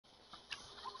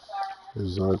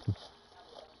Exactly.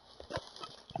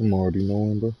 I'm already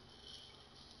knowing, bro.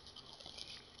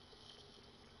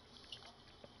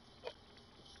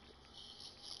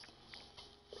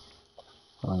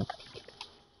 Alright,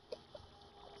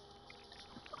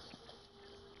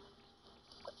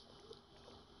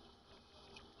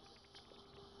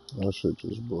 that shit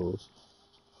just blows.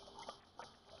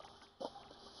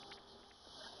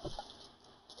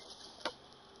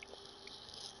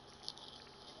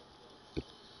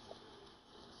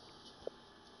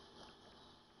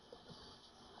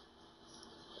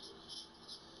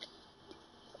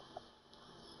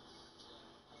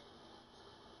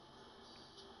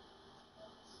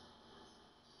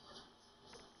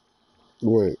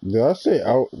 Wait, did I say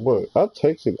out? What? I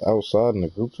texted outside in the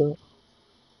group chat.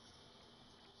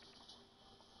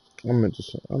 I meant to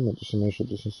send that shit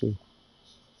to CC.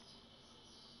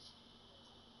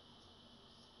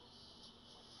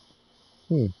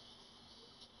 Hmm.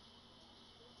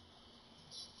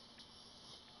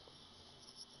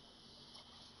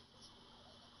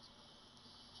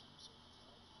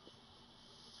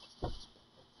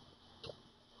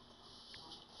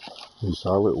 He's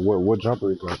solid. What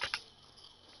jumper he got?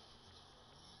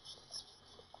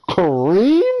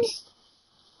 Kareem's?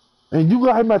 And you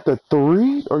got him at the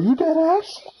 3? Are you dead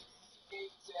ass?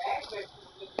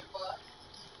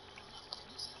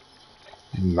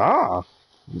 Nah.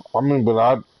 I mean, but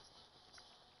I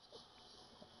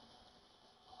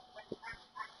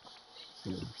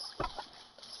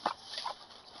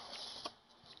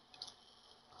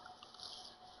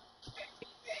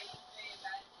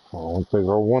don't think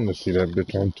I want to see that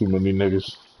bitch on too many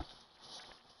niggas.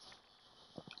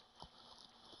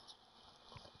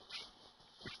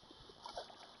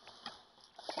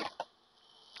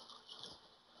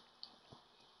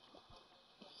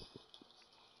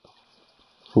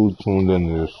 Who tuned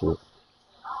into this shit?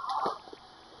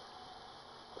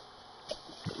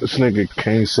 This nigga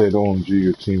Kane said OMG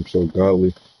your team so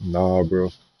godly. Nah,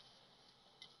 bro.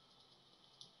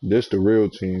 This the real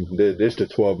team. This the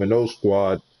 12 and 0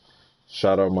 squad.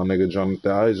 Shout out my nigga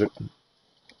Jonathan Isaac.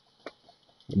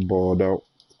 Balled out.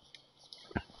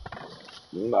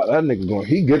 Nah, that nigga going.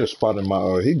 He get a spot in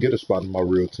my. He get a spot in my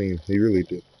real team. He really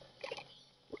did.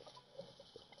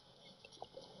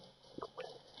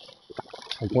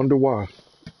 I wonder why.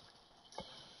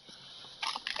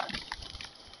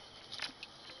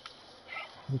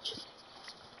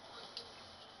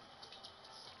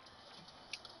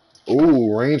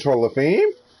 Ooh, range Hall of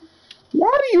Fame.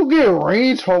 Why do you get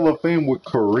range Hall of Fame with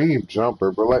Kareem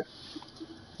jumper, bro? Like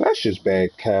that's just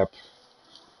bad cap.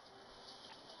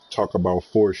 Talk about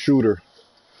four shooter.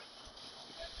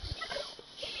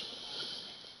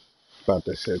 About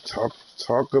to say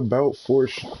talk about four.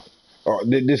 Oh,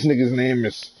 this nigga's name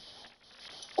is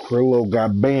Krillo.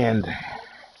 Got banned.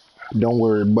 Don't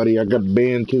worry, buddy. I got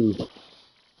banned too.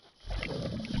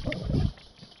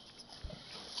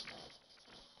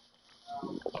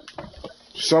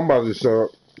 Somebody saw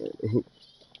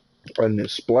and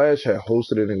Splash had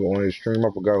hosted it and on his stream. I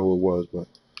forgot who it was, but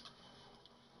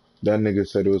that nigga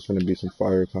said it was gonna be some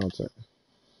fire content.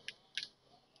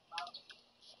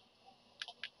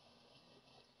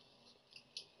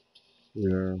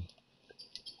 Yeah,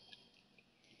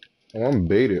 oh, I'm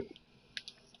baited.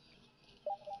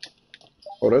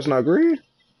 Oh, that's not green.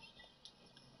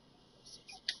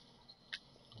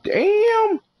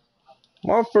 Damn,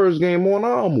 my first game on,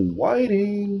 I'm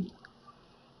whiting.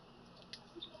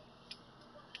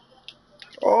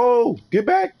 Oh, get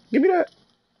back, give me that.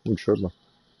 I'm tripping.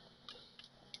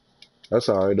 That's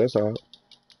alright. That's alright.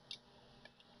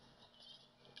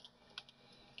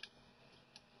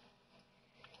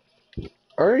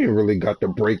 I ain't really got to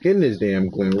break in this damn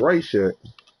Glen Rice yet.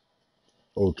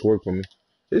 Oh, twerk for me.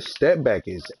 This step back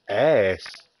is ass.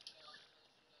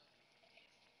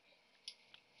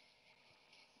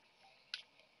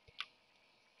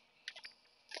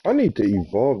 I need to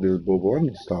evolve this Bobo. I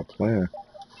need to stop playing.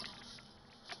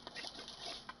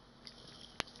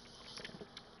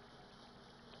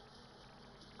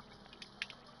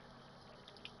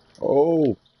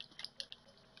 Oh,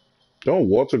 don't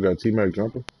Walter got T-Mac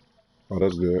jumper? Oh,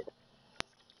 that's good.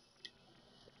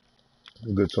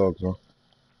 Good talk, though.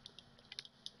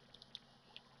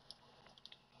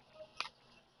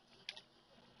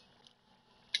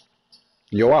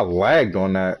 Yo, I lagged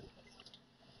on that.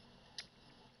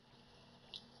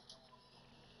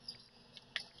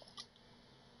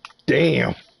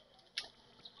 Damn.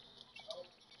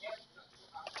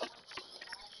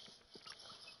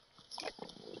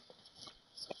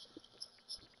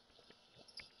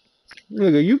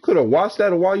 Nigga, you could have watched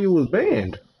that while you was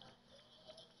banned.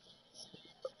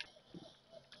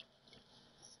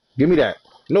 Give me that.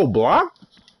 No block?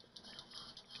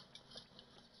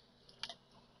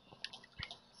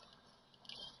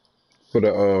 For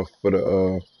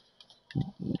the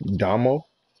Damo.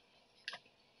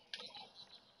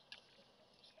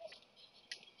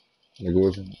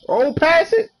 Oh,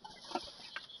 pass it.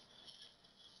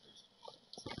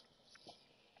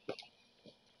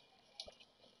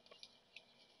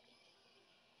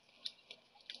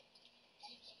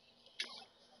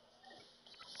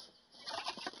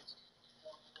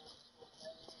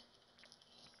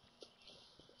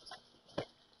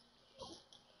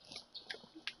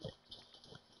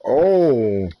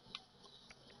 Oh.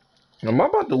 Am I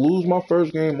about to lose my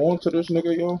first game on to this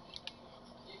nigga, yo?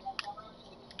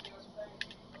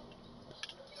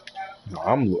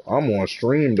 No, I'm on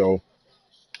stream though.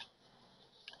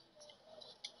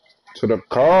 To the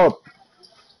cup.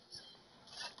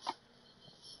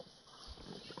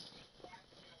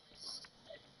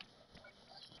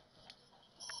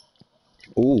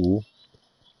 Ooh.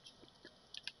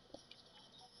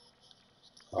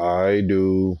 I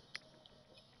do.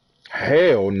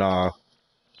 Hell nah.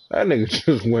 That nigga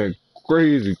just went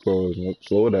crazy close.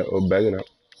 Slow that up, back it up.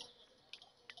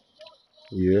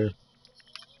 Yeah.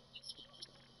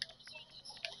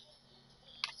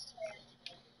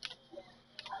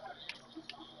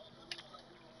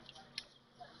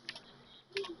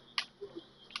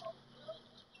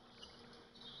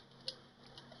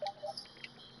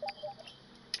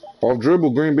 Off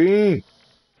dribble, green bean.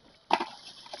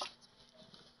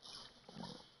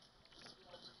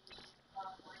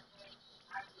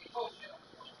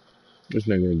 This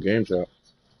nigga in game shot.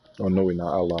 Oh no, we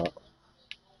not. I lied.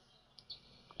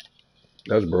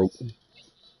 That's broke.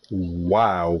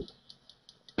 Wow.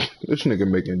 This nigga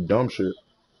making dumb shit.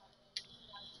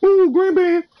 Ooh, green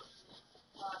bean.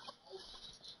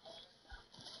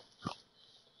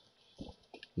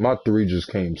 My three just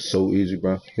came so easy,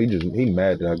 bro. He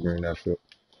mad that I green that shit.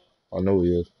 I know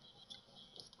he is.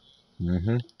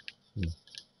 Mm-hmm.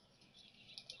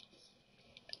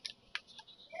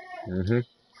 Mm-hmm.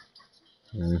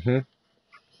 Mm-hmm.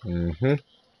 Mm-hmm.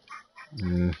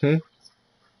 Mm-hmm.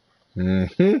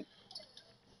 Mm-hmm.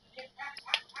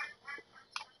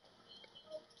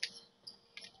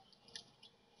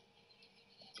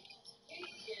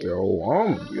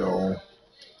 Yo.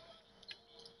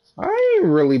 I ain't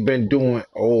really been doing.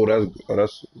 Oh,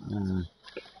 that's.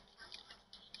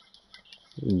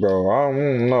 Bro, I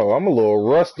don't know. I'm a little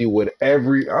rusty with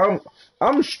every.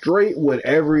 I'm straight with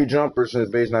every jumper since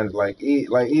base 90.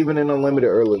 Like even in unlimited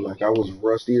early, like I was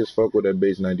rusty as fuck with that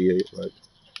base 98. Like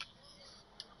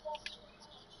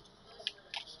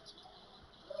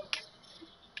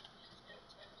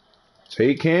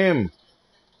take him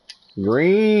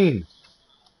green.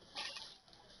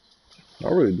 I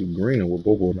really be greening with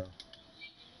Bobo now.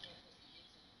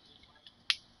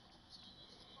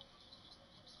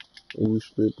 We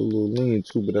strip a little lean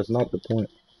too, but that's not the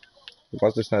point.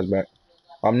 Watch the snatch back.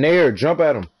 I'm there. Jump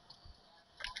at him.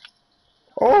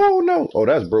 Oh no. Oh,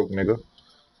 that's broke, nigga.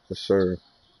 Yes, sir.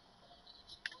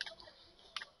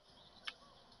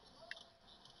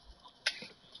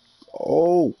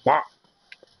 Oh, wow.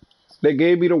 They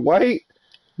gave me the white.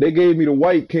 They gave me the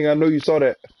white, King. I know you saw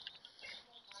that.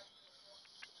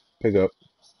 Pick up.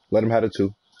 Let him have it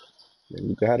too.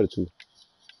 You can have it too.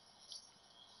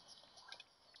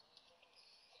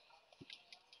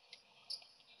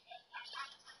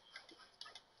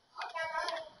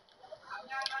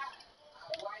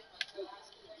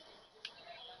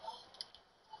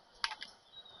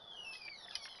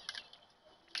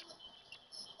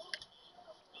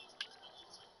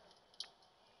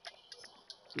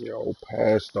 Yo,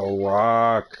 pass the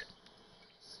rock.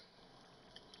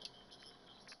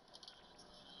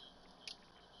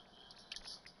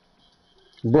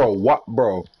 Bro, what?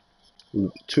 Bro.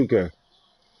 2K.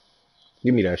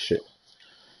 Give me that shit.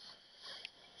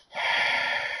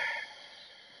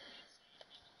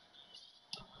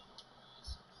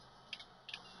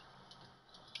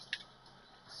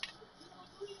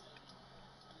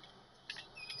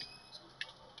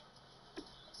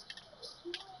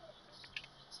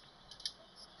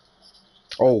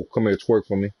 Oh, come here. Twerk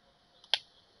for me.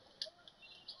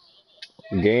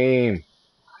 Game.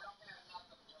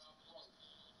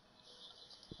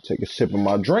 Take a sip of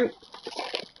my drink.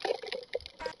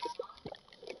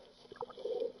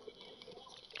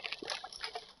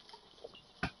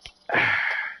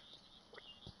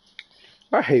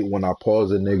 I hate when I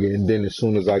pause a nigga and then as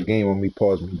soon as I game him, he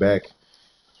pause me back.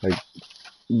 Like,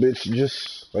 bitch,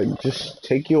 just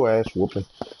take your ass whooping.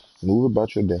 Move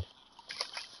about your day.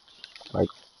 Like,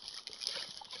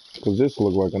 cause this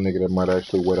look like a nigga that might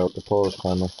actually wet out the pause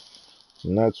kinda.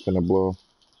 And that's finna blow.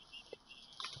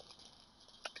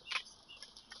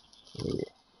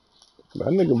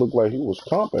 That nigga looked like he was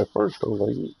comp at first though,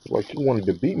 like he wanted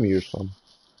to beat me or something.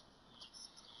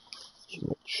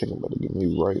 This chicken better get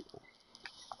me right.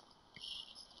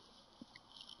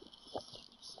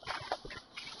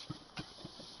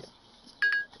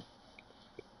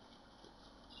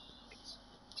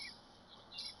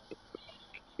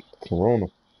 Corona.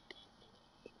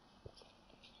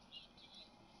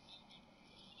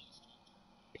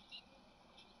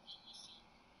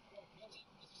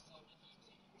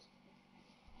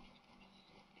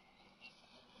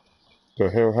 The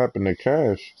hell happened to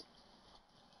Cash?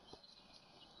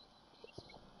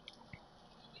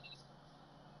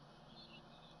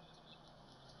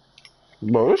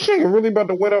 Bro, this nigga really about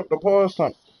to wet up the pause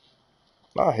time.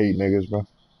 I hate niggas, man.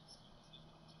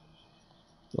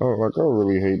 Oh, like I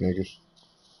really hate niggas.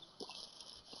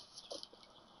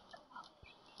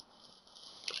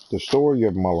 The story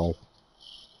of my life.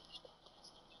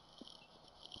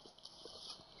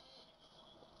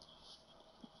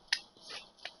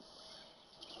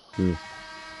 Hmm.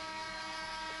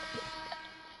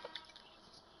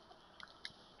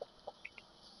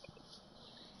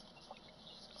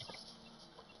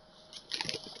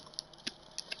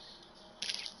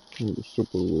 The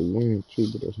super will win too,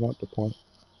 but that's not the point.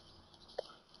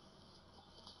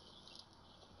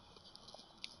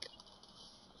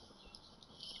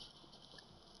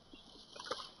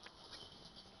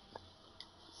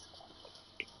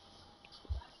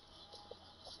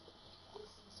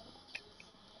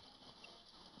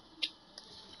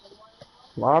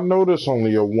 I know this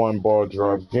only a one ball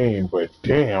drive game, but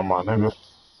damn, my nigga,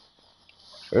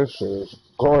 this is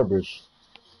garbage.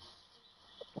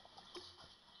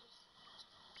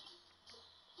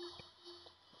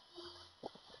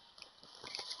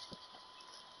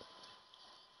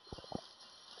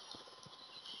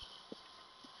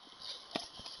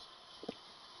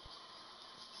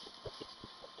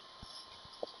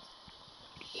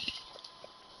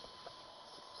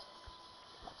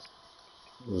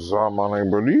 Zamane,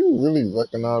 bro, do you really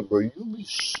recognize, bro?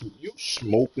 You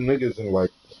smoke niggas and like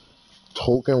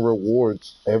token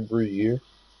rewards every year.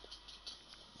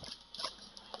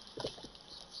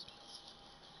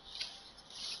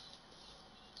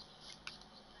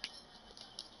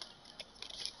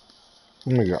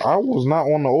 Nigga, I was not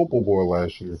on the Opal board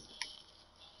last year.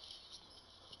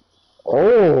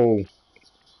 Oh,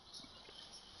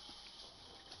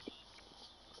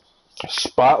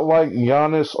 Spotlight,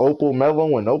 Giannis, Opal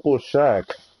Melo, and Opal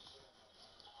Shaq.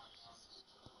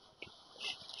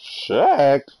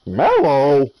 Shaq,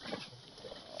 Melo,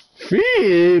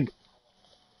 Phoebe.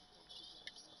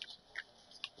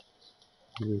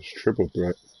 It's triple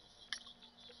threat.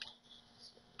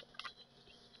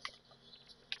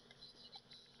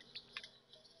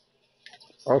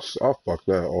 I'll fuck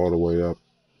that all the way up.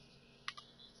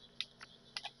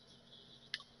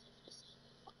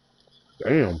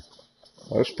 Damn,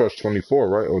 that's plus 24,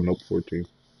 right? Oh, no, 14.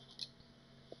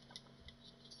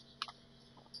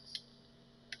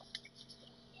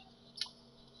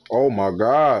 Oh my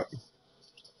God,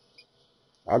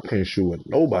 I can't shoot with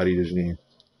nobody this game.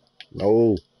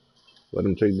 No, let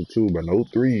him take the two, but no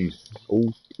threes.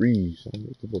 No threes. I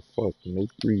don't give a fuck. No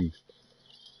threes.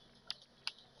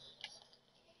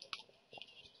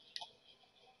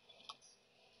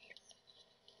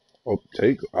 Oh,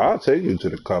 I'll take you to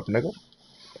the cup, nigga.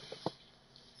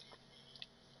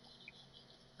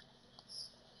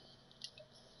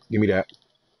 Give me that.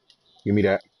 Give me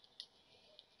that.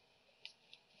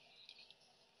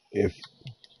 If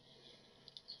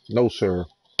no, sir.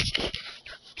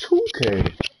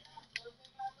 2K.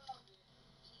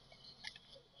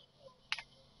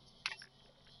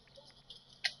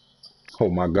 Oh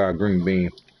my God, green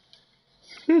bean.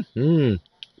 Hmm.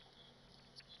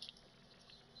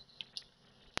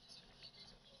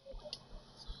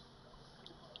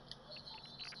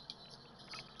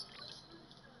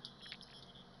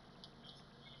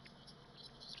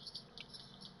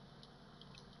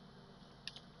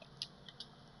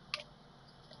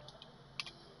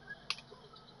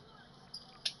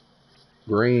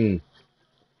 Green.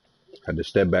 Had to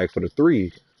step back for the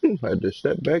three. Had to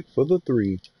step back for the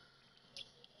three.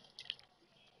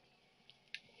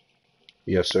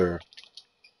 Yes, sir.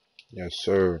 Yes,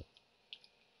 sir.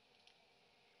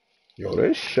 Yo,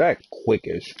 this Shaq quick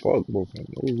as fuck, bro, for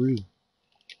no reason.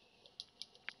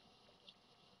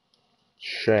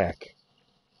 Shaq.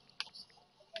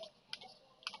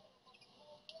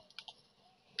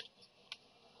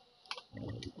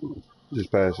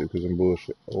 Just pass it because I'm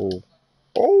bullshit. Oh.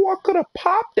 Oh, I could have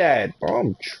popped that. Bro,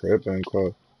 I'm tripping,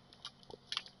 cuz.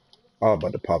 I was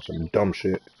about to pop some dumb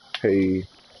shit. Hey.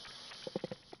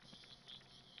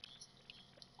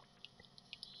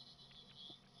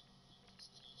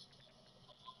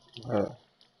 Uh,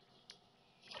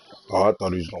 oh, I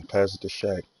thought he was gonna pass it to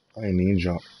Shaq. I ain't even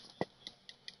jump.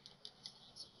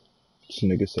 This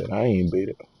nigga said I ain't beat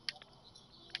it.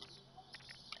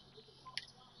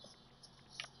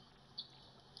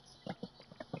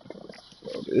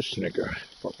 Oh, this nigga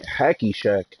fucking hacky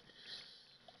Shaq.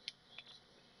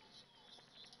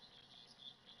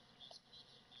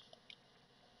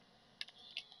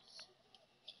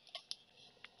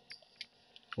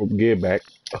 Oh, get back.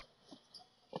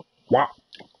 Wow.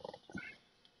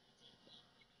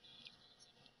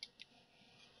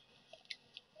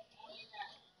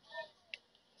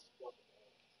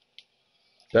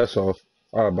 That's off.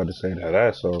 I was about to say that.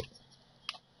 That's off.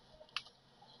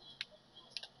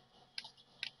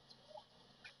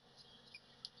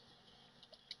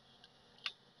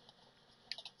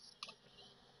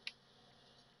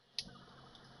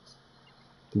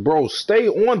 Bro, stay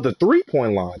on the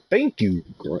 3-point line. Thank you.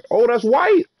 Oh, that's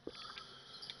white.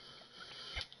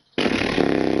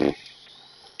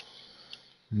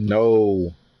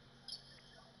 No.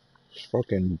 It's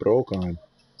fucking broke on.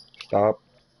 Stop.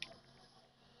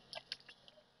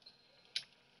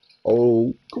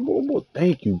 Oh, come on, bro.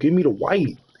 Thank you. Give me the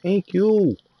white. Thank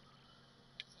you.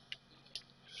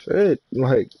 Shit.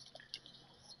 Like,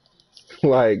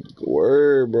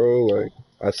 word, bro. Like,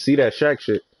 I see that Shaq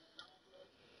shit.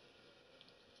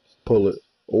 Pull it.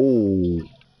 Oh.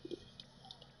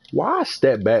 Why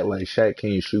step back like Shaq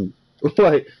can't shoot?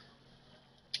 Like,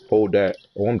 hold that.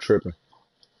 Oh, I'm tripping.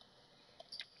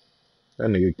 That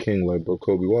nigga King like, bro,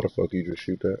 Kobe, why the fuck you just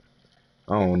shoot that?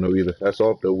 I don't know either. That's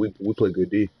off though. We play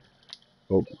good D.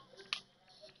 Oh,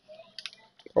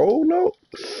 oh no.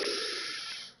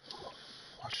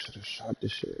 I should have shot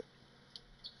this shit.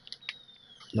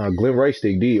 Nah, Glenn Rice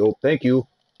take D. Oh, thank you.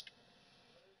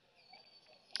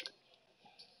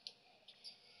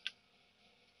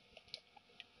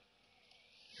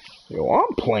 Yo,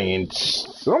 I'm playing.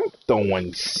 I'm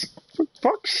throwing.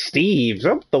 Fuck Steve's.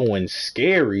 I'm throwing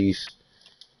scaries.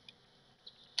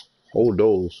 Hold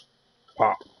those.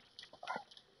 Pop.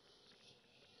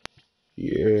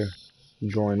 Yeah.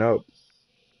 Join up.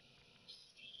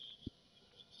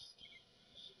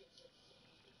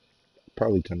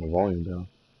 Probably turn the volume down.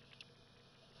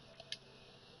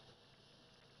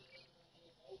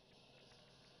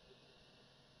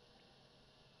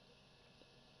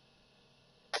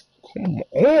 Come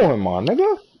on, my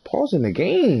nigga. Pausing the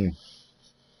game.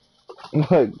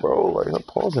 Like, bro, like, I'm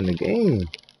pausing the game.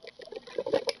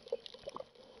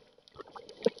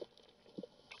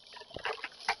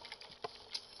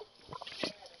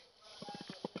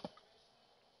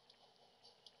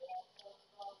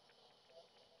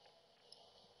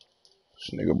 This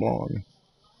nigga blowing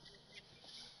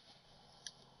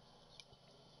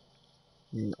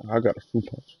me. I got a fruit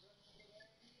punch.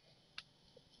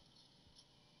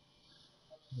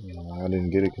 I didn't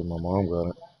get it because my mom got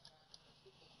it.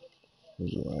 I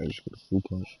just got a fruit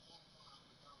punch.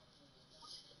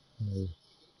 I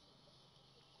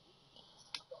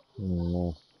don't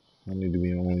know. I need to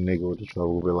be the only nigga with the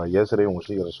trouble. But like yesterday when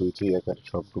she got a sweet tea, I got a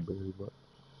tropical berry, but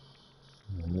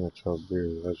I got tropical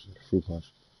berry. That's just a fruit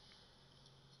punch.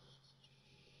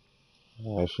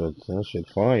 That shit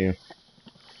fire.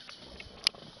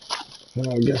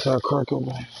 Well, I guess I'll crack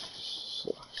open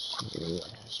some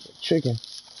chicken.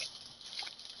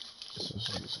 Some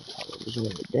television in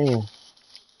the game.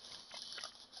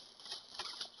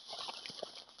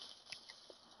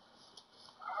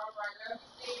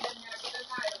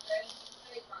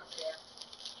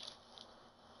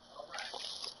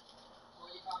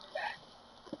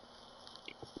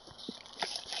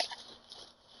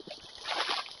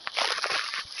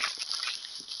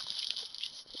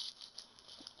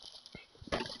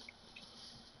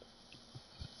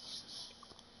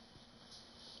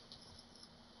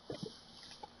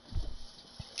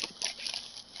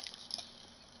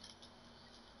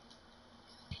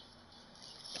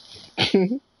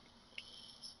 You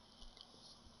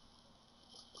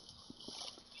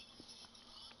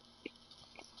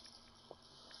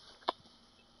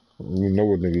know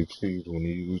what nigga sees when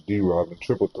he use D-Rob and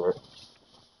triple threat.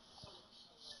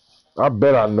 I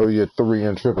bet I know you're 3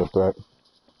 in triple threat.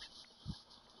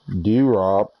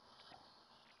 D-Rob,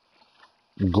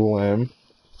 Glenn.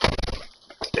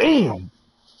 Damn!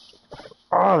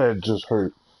 Ah, that just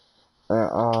hurt.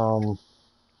 And,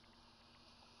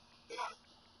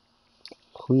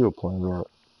 Cleo playing guard.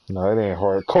 No, it ain't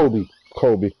hard. Kobe.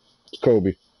 Kobe. It's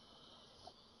Kobe.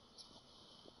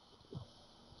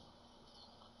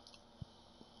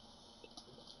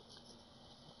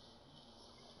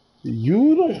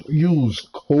 You don't use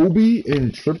Kobe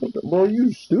in triple. Bro,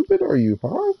 you stupid? Are you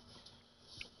high?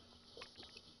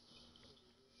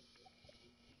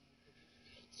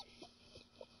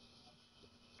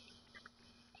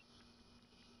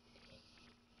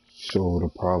 So the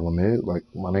problem is, like,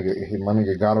 my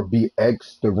nigga gotta be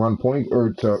X to run point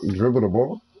or to dribble the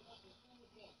ball,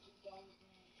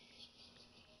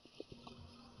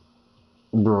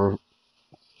 bro.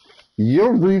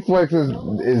 Your reflexes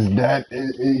is that,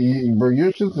 bro.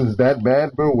 Your shit is that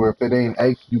bad, bro. Where if it ain't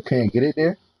X, you can't get it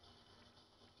there.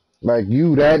 Like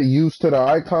you that used to the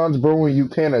icons, bro, and you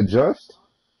can't adjust.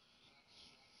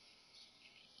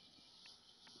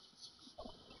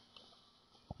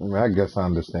 I mean, I guess I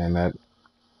understand that.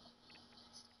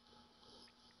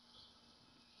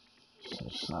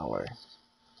 Sound like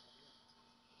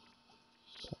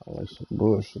some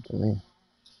bullshit to me.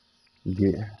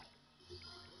 Get,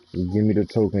 give me the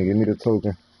token. Give me the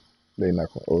token. They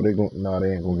not gonna. Oh, they going. Nah,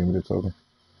 they ain't gonna give me the token.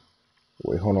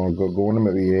 Wait, hold on. Go in the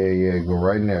middle. Yeah, yeah. Go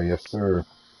right now. Yes, sir.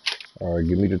 All right,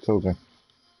 give me the token.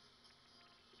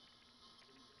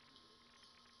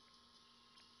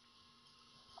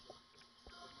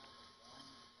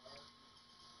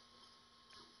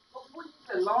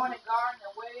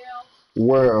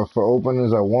 Where for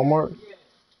openings at Walmart?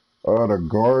 The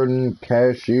garden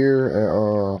cashier.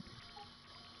 And,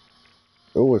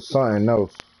 it was something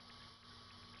else.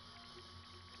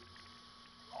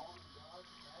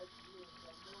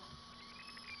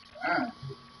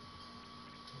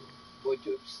 But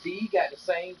Steve got the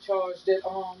same charge that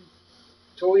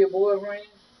Toya Boy ran.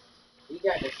 He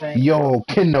got the same. Yo,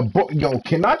 can the ball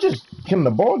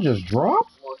just drop?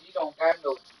 Well, he don't got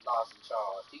no loss of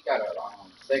charge. He got a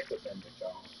sex offender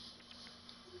charge.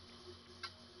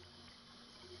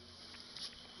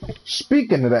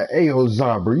 Speaking of that, Ayo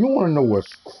Zabra, you want to know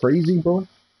what's crazy, bro?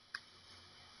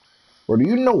 Or do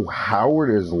you know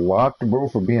Howard is locked, bro,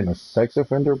 for being a sex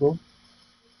offender, bro?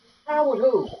 Howard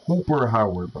who? Hooper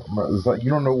Howard, bro. You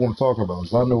don't know what I'm talking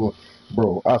about. I know,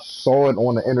 bro. I saw it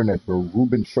on the internet, bro.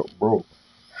 Ruben show, bro.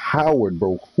 Howard,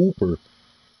 bro. Hooper,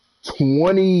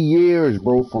 20 years,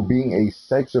 bro, for being a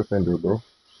sex offender, bro.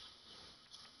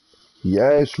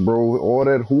 Yes, bro. All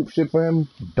that hoop shit for him,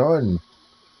 done.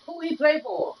 Who he play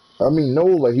for? I mean, no,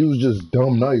 like he was just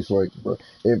dumb nice, like, bro.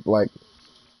 If like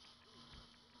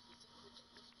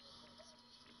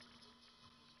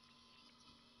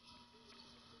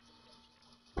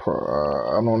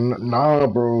I don't nah,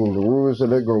 bro. The rumor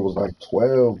said that girl was like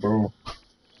 12, bro.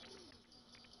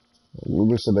 The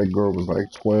rumor said that girl was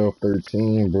like 12,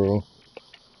 13, bro.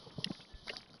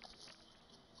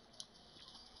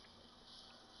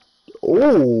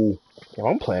 Oh,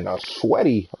 I'm playing a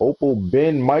sweaty Opal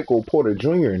Ben Michael Porter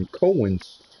Jr. and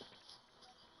Cowens.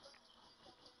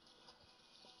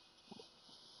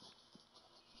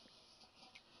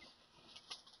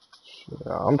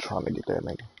 Yeah, I'm trying to get that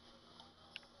nigga.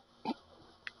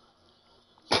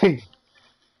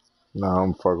 Nah,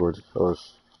 I'm fucking with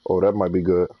us. Oh, that might be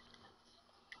good.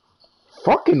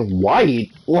 Fucking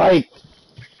white, like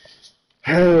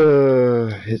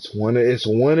it's one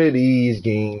of these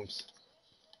games.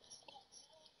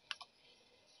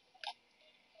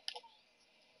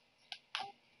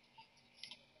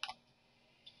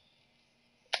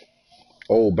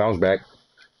 Oh, bounce back.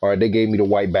 All right, they gave me the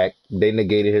white back. They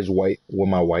negated his white with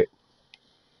my white.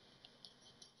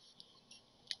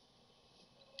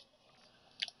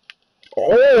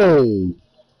 Oh,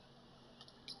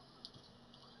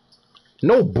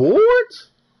 no boards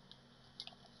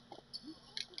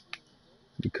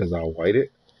because I white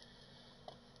it.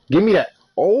 Give me that.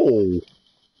 Oh,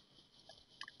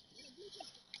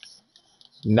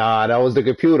 nah, that was the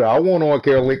computer. I won't on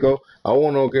Carolico. I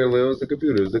won't on Carolico. It was the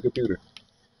computer. It was the computer.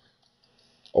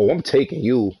 Oh, I'm taking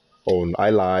you. Oh, I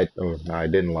lied. Oh, no, I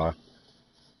didn't lie.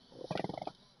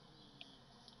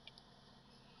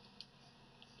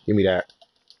 Give me that.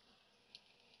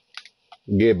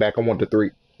 Get it back. I want the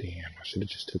three. Damn, I should have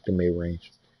just took the mid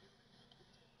range.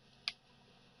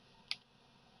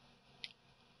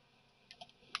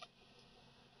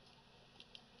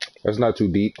 That's not too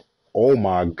deep. Oh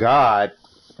my God.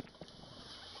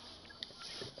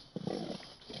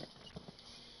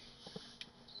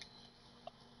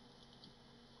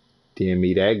 Damn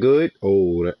me that good?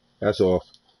 Oh, that's off.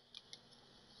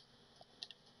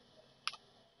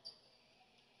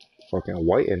 Fucking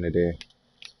white in there.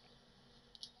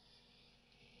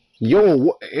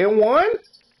 Yo, and one?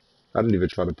 I didn't even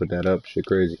try to put that up. Shit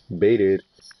crazy. Baited.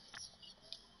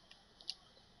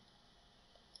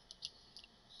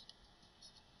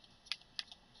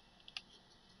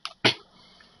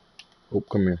 Oh,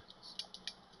 come here.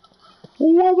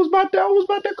 Oh, I was about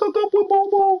to cook up with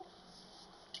Bobo.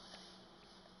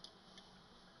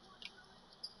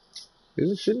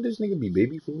 Shouldn't this nigga be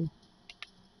baby food?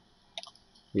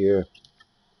 Yeah.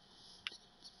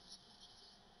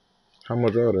 How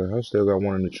much are there? I still got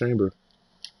one in the chamber.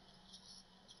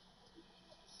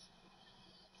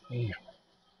 Damn.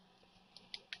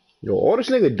 Yo, all this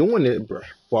nigga doing it, bro.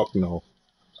 Fuck no.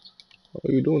 All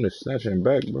you doing is snatching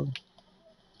back, bro.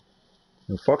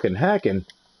 And fucking hacking.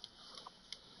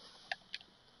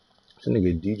 This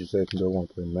nigga D just acting don't want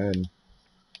to play Madden.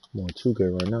 I'm on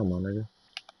 2K right now, my nigga.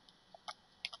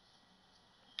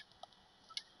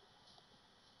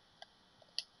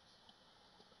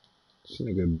 This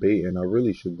nigga baiting. I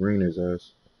really should green his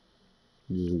ass.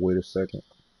 Just wait a second.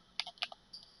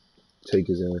 Take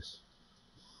his ass.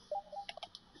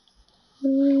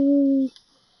 He's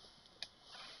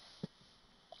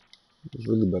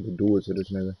really about to do it to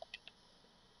this nigga.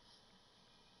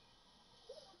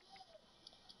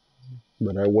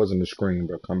 But that wasn't a screen,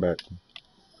 bro. Come back.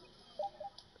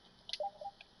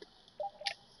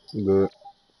 Good.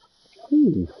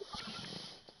 Ooh.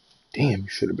 Damn, you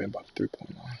should have been about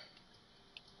 3.9.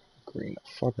 Green the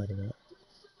fuck out of that.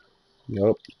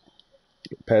 Yup.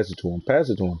 Pass it to him. Pass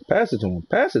it to him. Pass it to him.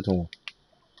 Pass it to him.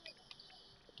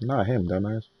 Not him,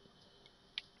 dumbass.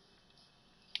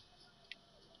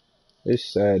 It's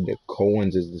sad that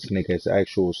Cowens is this nigga's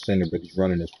actual center, but he's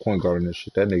running his point guard and this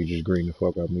shit. That nigga just green the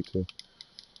fuck out of me, too.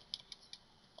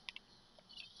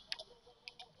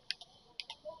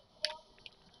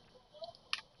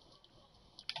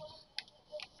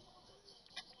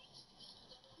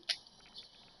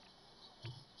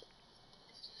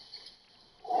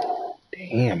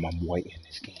 Damn, I'm white in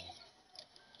this game.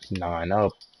 It's 9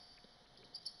 up.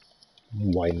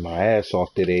 I'm whiting my ass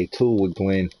off today, too, with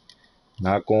Glenn.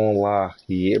 Not gonna lie.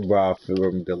 Yeah, bro, I feel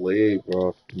I'm delayed,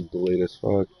 bro. I'm delayed as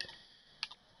fuck.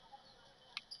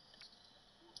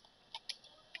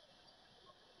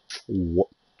 What?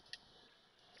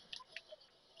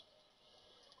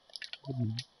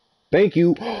 Thank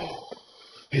you.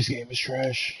 His game is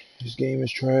trash. His game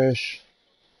is trash.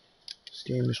 His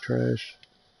game is trash.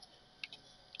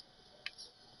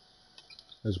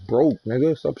 That's broke,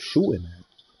 nigga. Stop shooting, man.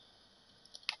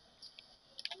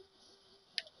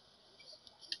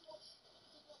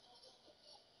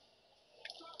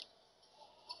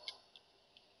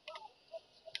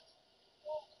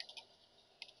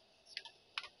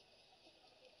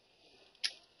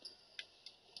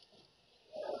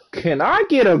 Can I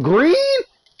get a green?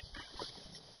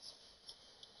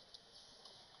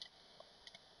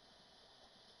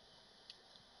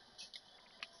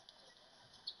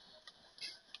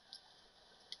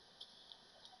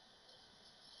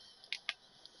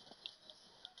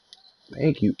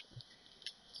 Thank you.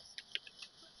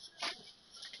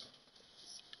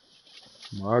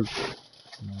 My,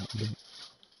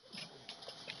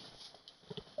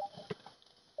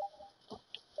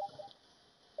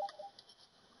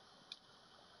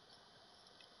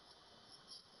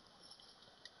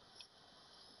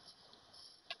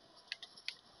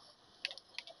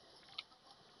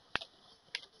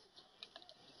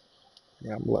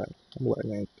 yeah, I'm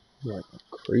like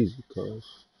crazy, cuz.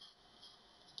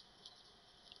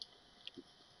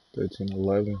 13,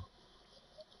 11.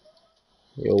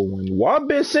 Yo, why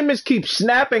Ben Simmons keep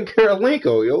snapping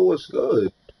Karolinko? Yo, what's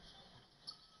good?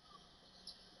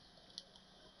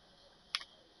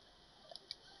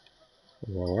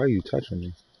 Why are you touching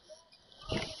me?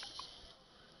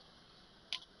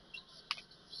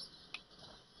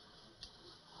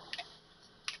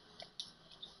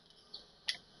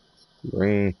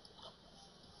 Green.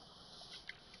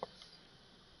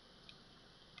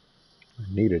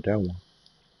 I needed that one.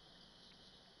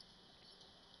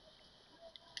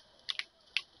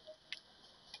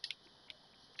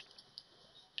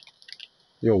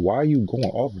 Yo, why are you going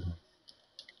off of him?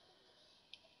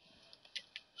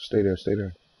 Stay there, stay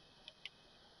there.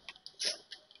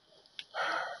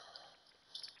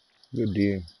 Good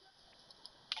deal.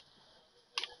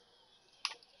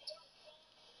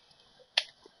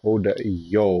 Hold that.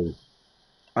 Yo,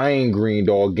 I ain't greened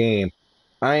all game.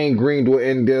 I ain't greened,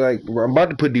 and they're like, I'm about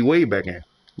to put D Wade back in. I'm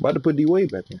about to put D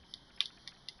Wade back in.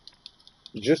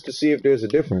 Just to see if there's a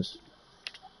difference.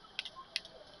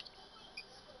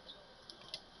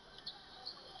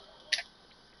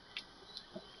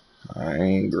 I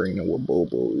ain't greening with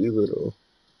Bobo either, though.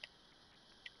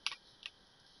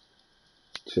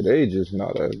 Today just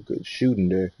not a good shooting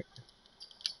day.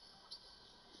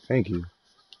 Thank you.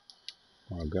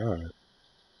 My God.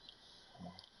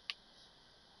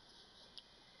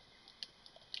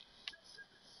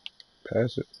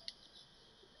 Pass it.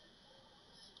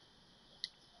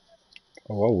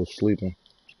 Oh, I was sleeping.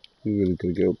 You really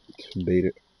could get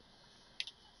baited.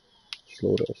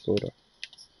 Slow down, slow down.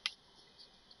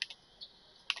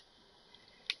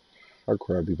 I'd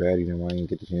cry be bad even when I didn't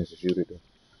get the chance to shoot it, though.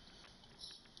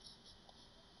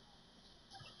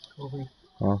 Kobe,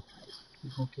 Huh? you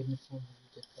gonna give me some of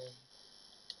the pay?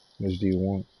 much do you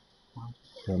want? Huh?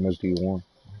 How much do you want?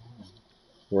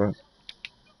 What?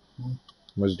 Hmm?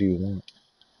 How much do you want?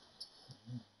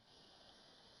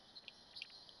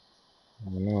 I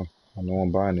don't know. I know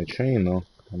I'm buying a chain though.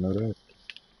 I know that.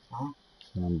 Huh?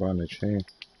 I'm buying a chain.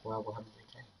 Well, what happened to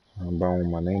the chain? I'm buying with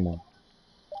my name on.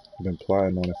 I've been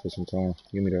plotting on it for some time.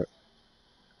 Give me that.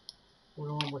 What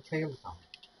the one with tails on?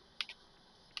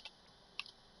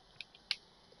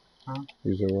 Huh?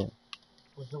 You said what?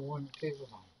 What's the one with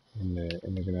tails on? And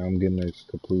I'm getting a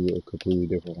completely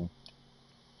different one.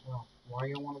 Well, why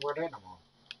you don't want to wear that no more?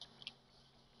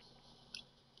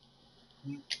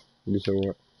 Hmm? You said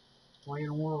what? Why you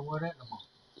don't want to wear that no more?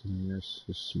 It's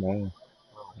small.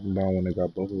 Oh. I'm buying one that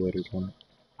got bubble letters on it.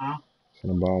 Huh? So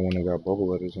I'm buying one that got bubble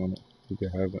letters on it. You can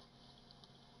have it.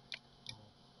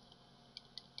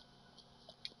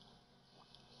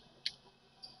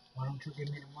 Why don't you give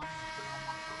me the money and put it on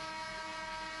my card?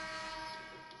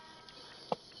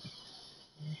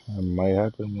 It might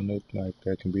happen when it like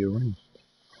that can be arranged.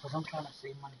 Because I'm trying to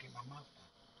save money to get my mouth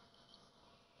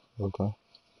done. Okay.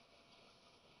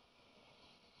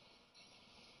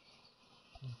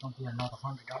 It's going to be another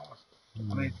 $100. I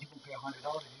mean, if you can pay $100, you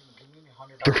can give me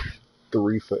Th- $100.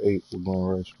 3 for 8. We're going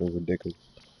rush for ridiculous.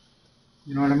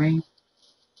 You know what I mean?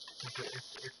 If the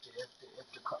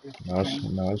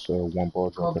chain No, it's a one ball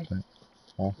drop, I cover, think.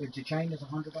 Huh? if the chain is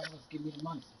 $100, give me the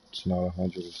money. It's not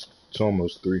 100. It's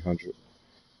almost 300.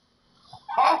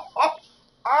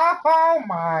 Oh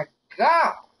my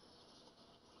God!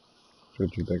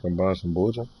 What you think I'm buying some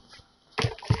bullshit?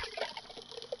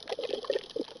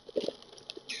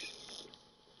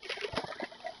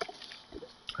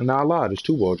 Nah, I lied. It's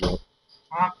 2 ball drop.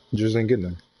 Huh? Just ain't getting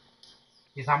there.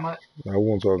 Is how much? I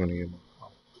won't talking to you. Oh.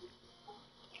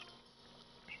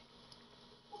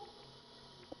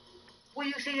 Where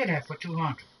you see it at for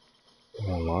 200?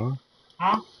 Online?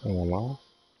 Huh? Online?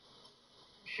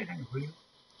 Shit ain't real.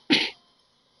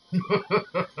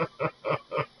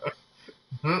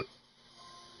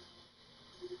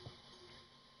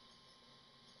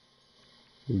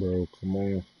 Bro, come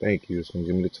on. Thank you. It's gonna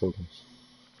give me the tokens.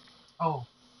 Oh,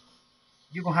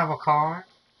 you gonna have a card?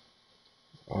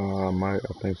 I might.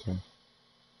 I think so.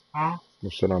 Huh? I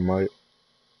said I might.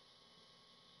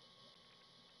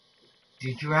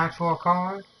 Did you ask for a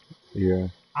card? Yeah.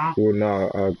 Huh? Well, nah,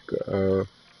 I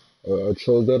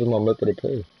chose that as my method of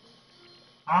pay.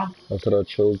 Huh? I said I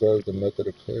chose that as the method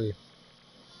of pay.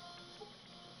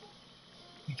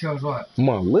 You chose what? Come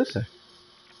on, listen.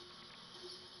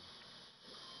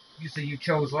 You said you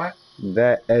chose what?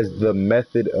 That as the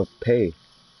method of pay.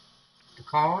 The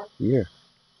card? Yeah.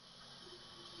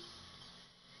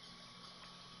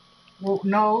 Well,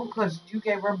 no, because you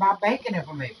gave her my banking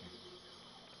information.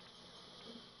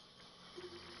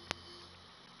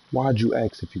 Why'd you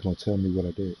ask if you're gonna tell me what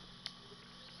I did?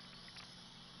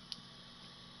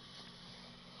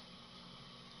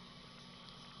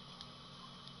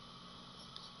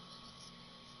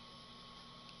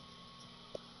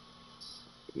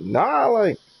 Nah,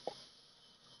 like,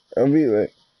 I mean,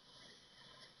 like,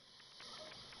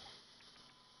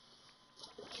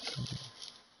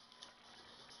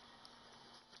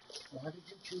 Why did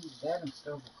you choose that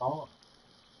instead of a card?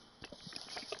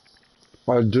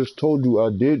 I just told you I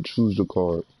did choose the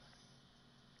card.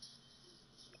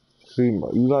 See, you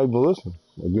not even listening.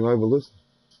 Like, you not even listening.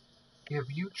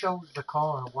 If you chose the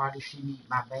card, why does she need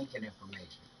my banking information?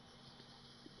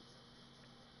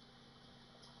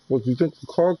 What you think the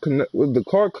card connect? Was the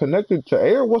card connected to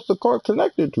air? What's the card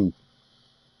connected to?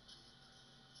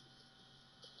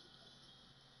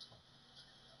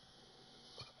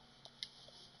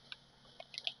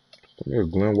 Yeah,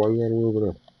 Glenn, why you got away over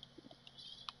there?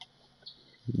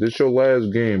 This your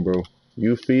last game, bro.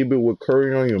 You feed it with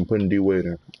Curry on you and putting D Wade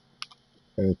in.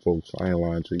 And folks, I ain't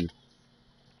lying to you.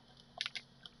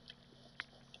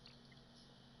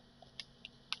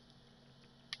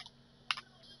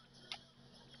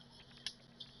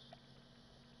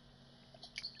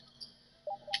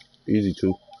 Easy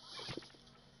to.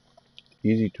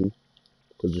 Easy to.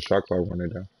 Because the shot clock running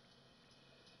down.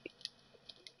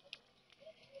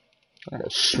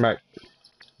 Smack.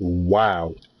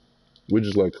 Wow. We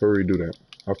just let Curry do that.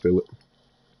 I feel it.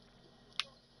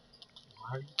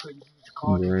 Why you couldn't use the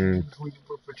card that you Green. used when you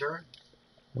put fraternity?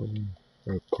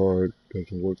 That card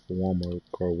doesn't work for Walmart.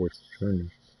 Card works for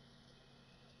Chinese.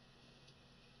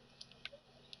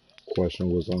 Question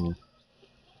was sort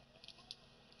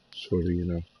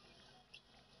of,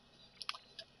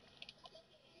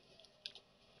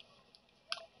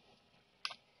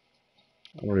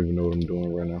 I don't even know what I'm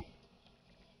doing right now.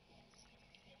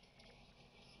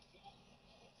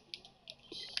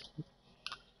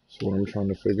 what I'm trying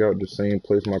to figure out. The same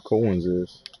place my Cowens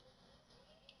is.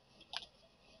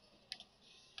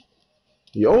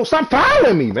 Yo, stop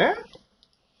fouling me, man.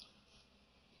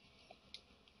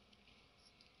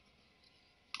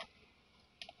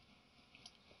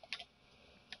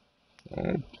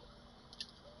 Um,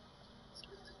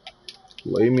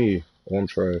 Lay me. Oh, I'm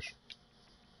trash.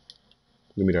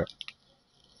 Give me that.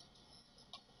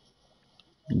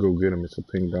 Go get him. It's a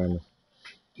pink diamond.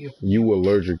 If You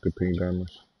allergic to pink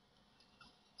diamonds.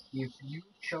 if you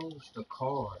chose the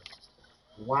card,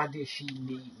 why did she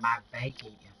need my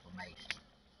banking information?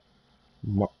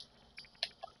 My,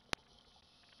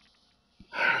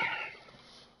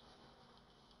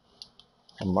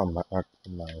 I'm not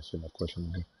answering that question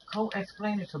again.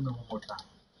 Explain it to me one more time.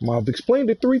 I've explained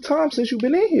it 3 times since you've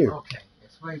been in here. Okay,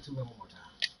 explain it to me one more time.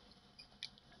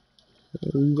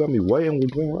 You got me whiting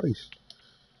with green rice.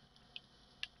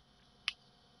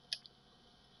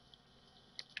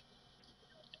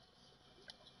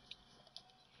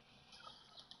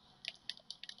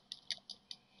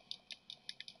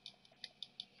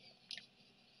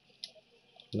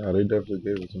 Nah, they definitely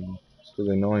gave it to me. So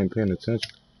they know I ain't paying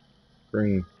attention.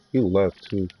 Green, he left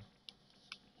too.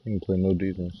 He didn't play no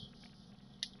defense.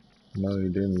 No, he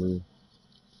didn't leave.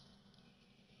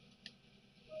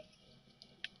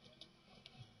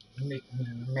 You make me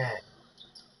mad.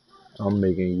 I'm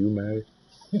making you mad.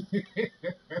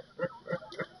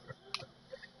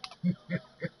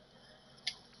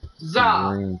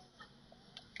 Za, Green,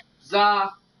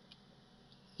 Za,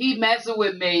 he messing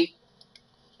with me.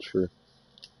 true.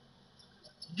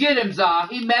 Get him, Za.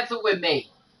 He messing with me.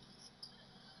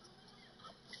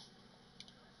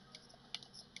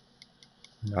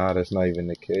 Nah, that's not even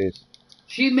the case.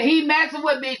 He messing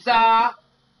with me, Za.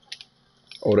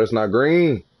 Oh, that's not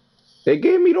green. They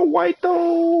gave me the white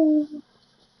though.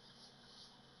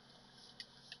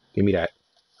 Give me that.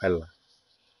 I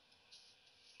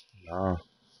Nah,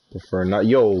 prefer not.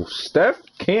 Yo, Steph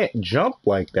can't jump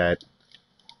like that.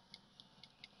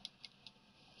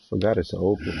 Forgot it's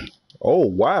open. Oh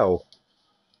wow.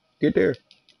 Get there.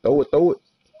 Throw it, throw it.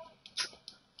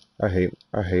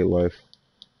 I hate life.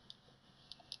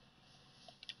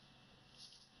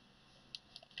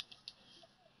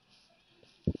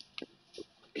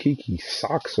 Kiki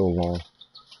socks so long.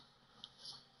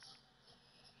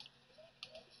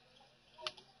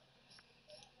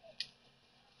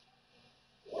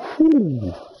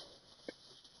 Whew.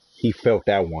 He felt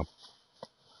that one.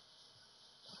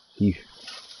 He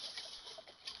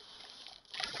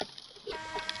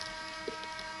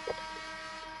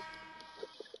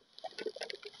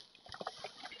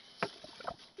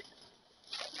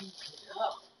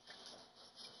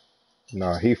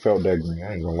Nah, he felt that green.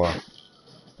 I ain't gonna lie.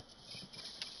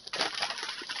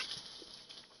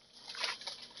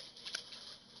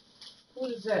 Who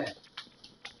is that?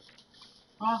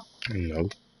 Huh? No.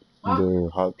 Huh? The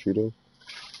hot Cheeto.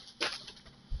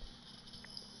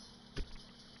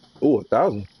 Oh,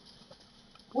 1,000.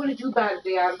 What did you buy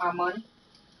today out of my money?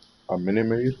 A Minute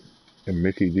Maid and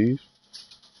Mickey D's.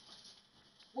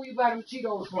 Where you buy them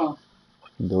Cheetos from?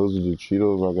 Those are the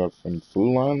Cheetos I got from the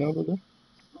Food Line the other day.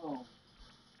 Oh.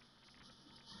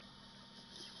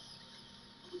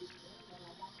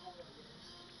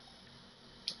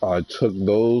 I took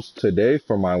those today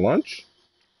for my lunch.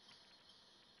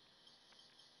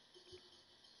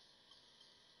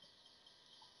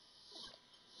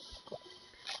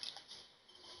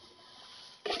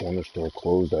 When the store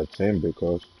closed at 10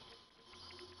 because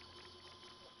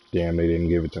damn they didn't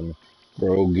give it to me.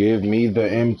 Bro, give me the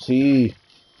MT.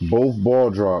 Both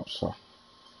ball drops.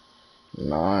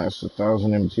 Nah, it's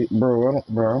 1,000 MT. Bro,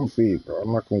 I'm feed, bro.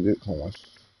 I'm not gonna get coins.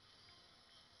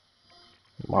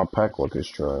 My pack look is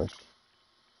trash.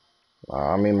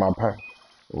 I mean my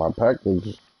pack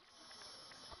looks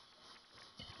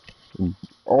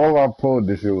all I pulled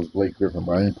this year was Blake Griffin,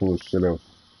 but I ain't pulled shit else.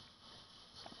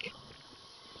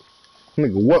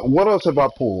 Nigga, what else have I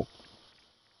pulled?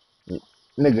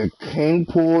 Nigga, King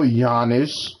pull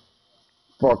Giannis,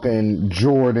 fucking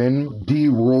Jordan, D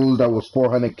Rose that was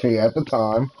 400K at the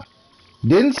time.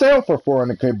 Didn't sell for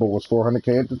 400K, but was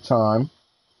 400K at the time.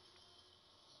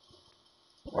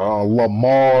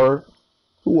 Lamar.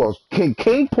 Who else?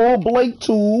 King pull Blake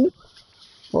too.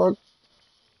 Fuck.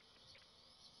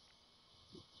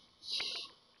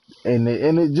 And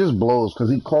it just blows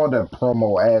because he called that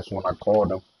promo ass when I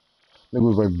called him. Nigga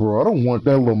was like, bro, I don't want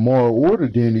that Lamar or the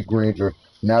Danny Granger.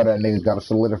 Now that nigga got a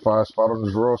solidified spot on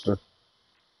his roster.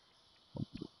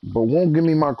 But won't give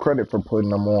me my credit for putting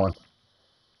them on.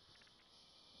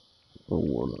 But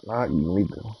will not give me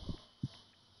the...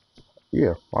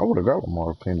 Yeah, I would have got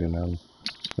Lamar Pending.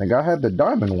 Nigga, I had the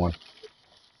diamond one.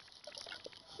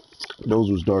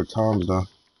 Those was dark times, though.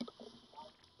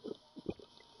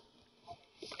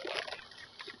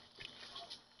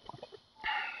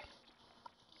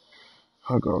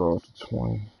 I got off the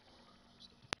 20.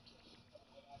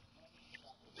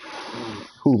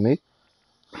 Who, me?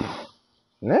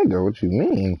 Nigga, what you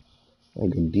mean?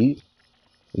 Nigga,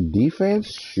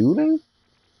 defense, shooting?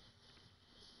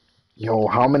 Yo,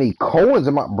 how many Cowens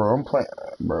am I? Bro, I'm playing.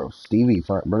 Bro, Stevie.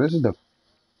 Bro, this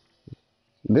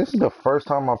is the first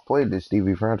time I've played this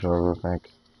Stevie franchise, I think.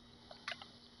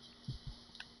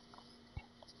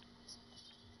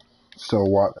 So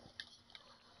what?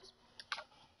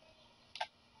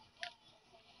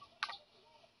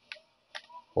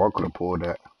 Well, I could have pulled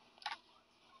that.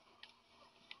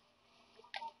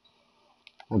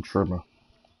 I'm tripping.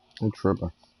 I'm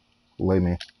tripping. Lay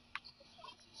me.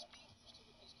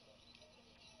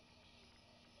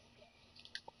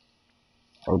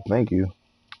 Oh, thank you.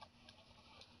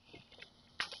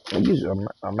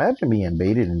 Imagine being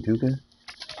baited in 2K.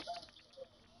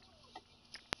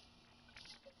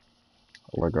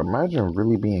 Like, imagine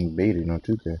really being baited on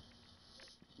 2K.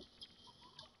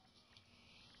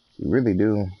 You really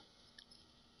do.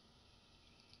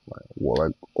 Well,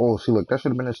 like, oh, see, look, that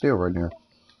should have been a steal right there.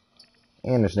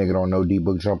 And this nigga don't know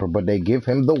D-book jumper, but they give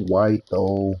him the white,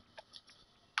 though.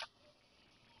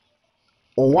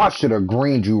 Oh, I should have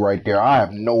greened you right there. I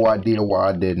have no idea why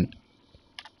I didn't.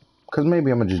 Because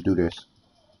maybe I'm going to just do this.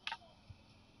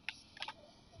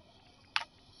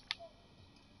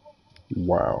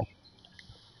 Wow.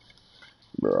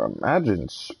 Bro, imagine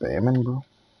spamming, bro.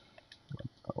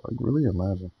 Like, really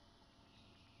imagine.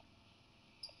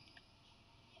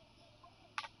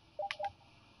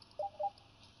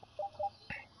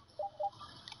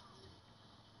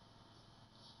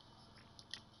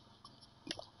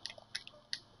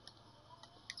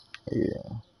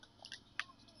 Yeah.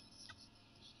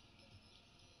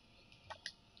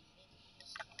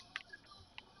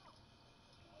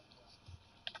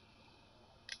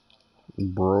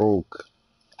 Broke.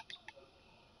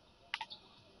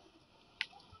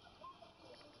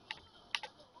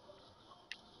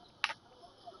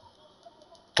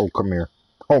 Oh, come here.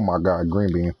 Oh, my God,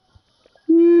 green bean.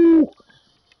 Woo.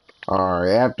 All right,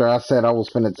 after I said I was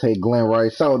finna take Glenn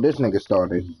Rice out, this nigga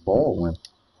started balling.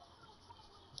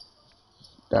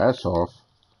 That's off.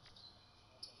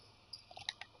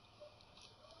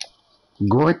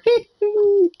 Green.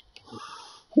 Ooh,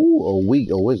 a week.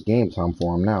 Oh, it's game time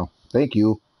for him now. Thank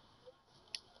you.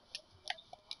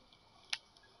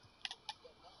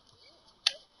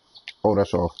 Oh,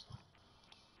 that's off.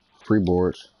 Free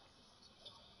boards.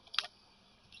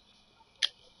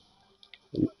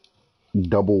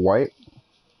 Double white.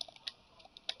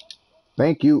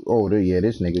 Thank you. Oh, yeah,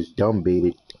 this nigga's dumb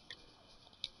baited.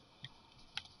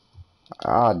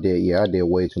 I did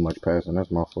way too much passing. That's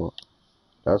my fault.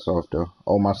 That's off though.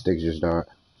 Oh, my sticks just died.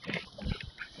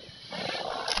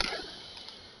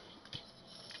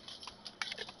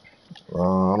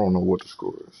 I don't know what the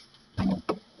score is.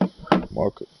 My,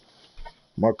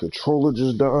 my controller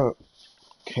just died.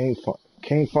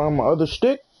 Can't find my other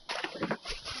stick.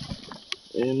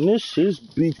 And this is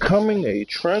becoming a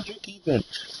tragic event.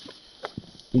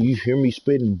 You hear me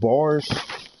spitting bars?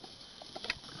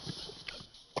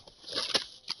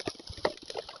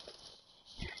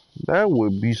 That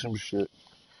would be some shit.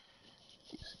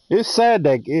 It's sad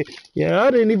that yeah,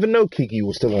 I didn't even know Kiki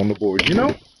was still on the board. You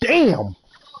know? Damn.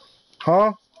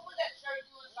 Huh?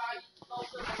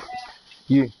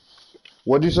 Yeah.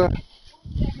 What'd you say?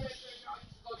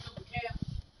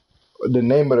 The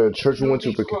name of the church we went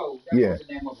to for yeah.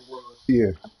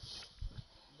 Yeah.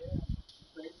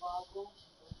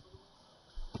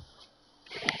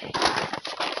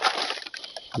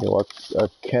 Yo, I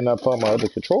cannot find my other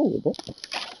controller, bro.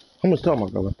 How much time I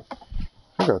got?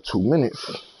 I got 2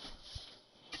 minutes.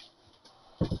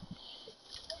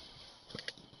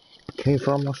 Can't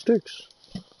find my sticks.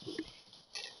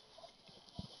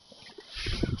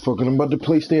 Fucking, I'm about to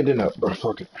play standing up, bro.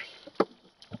 Fuck it.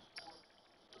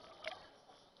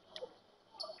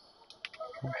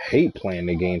 I hate playing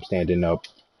the game standing up.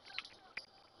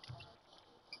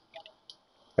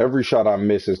 Every shot I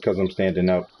miss is because I'm standing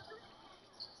up.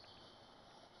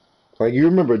 Like, you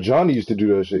remember Johnny used to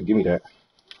do that shit. Give me that.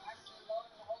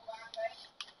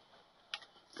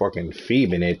 Fucking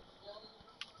feeding it.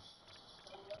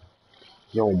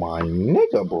 Yo, my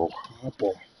nigga, bro.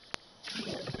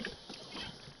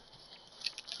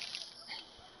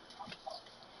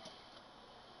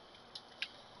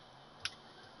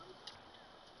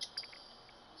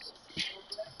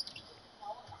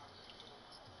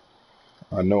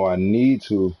 I know I need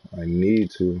to. I need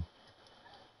to.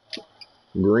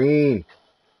 Green.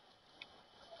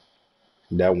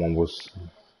 That one was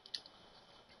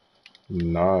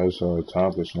nah. It's a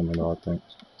time consuming, I think.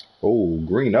 Oh,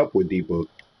 green up with D-Book.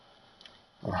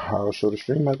 I'll show the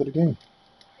stream after the game.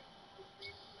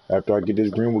 After I get this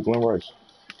green with Glen Rice.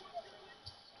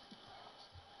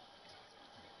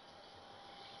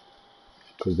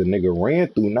 Because the nigga ran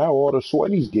through. Now all the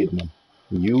sweaty's getting him.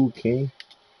 You, King.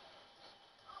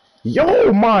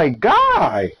 Yo, my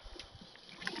guy!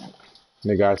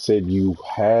 Nigga, I said you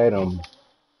had him.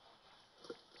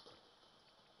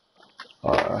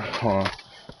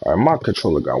 Alright, my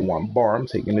controller got one bar. I'm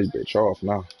taking this bitch off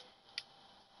now.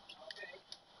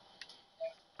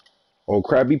 Oh,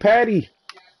 Krabby Patty.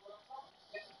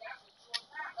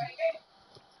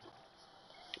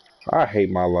 I hate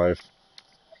my life.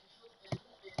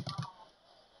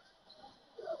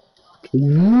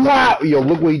 Wow! Yo,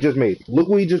 look what he just made. Look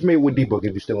what he just made with D-Book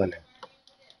if you're still in there.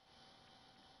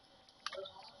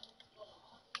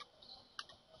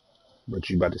 But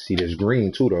you about to see this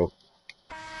green too, though.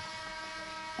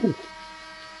 Ooh.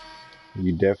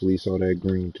 You definitely saw that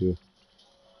green too.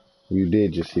 You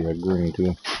did just see that green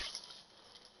too.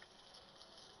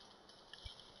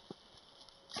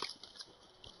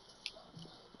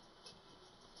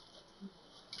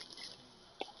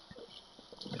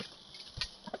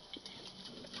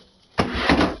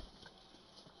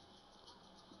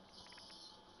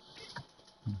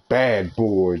 Bad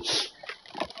boards.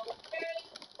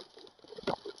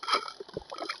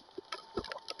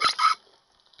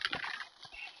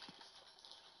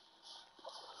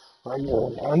 I'm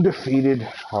undefeated.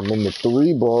 I'm in the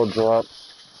 3-ball drop.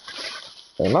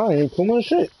 And I ain't pulling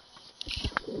shit.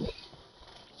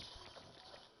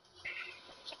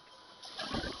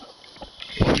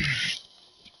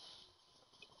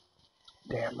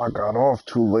 Damn, I got off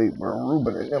too late, bro.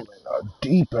 Ruben and them in a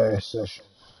deep ass session.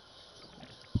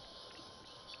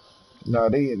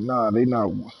 They not.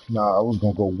 Nah, I was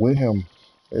gonna go with him.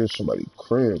 There's somebody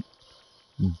crib.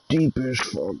 Deep as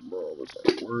fuck, bro. Was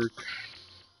at work.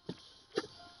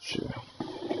 Shit.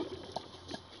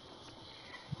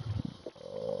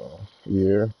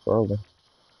 Yeah, probably.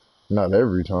 Not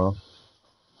every time.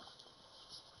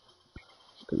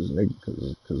 I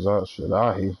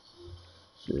hate.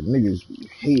 Shit, niggas be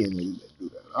hating niggas that do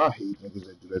that. I hate niggas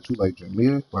that do that too, like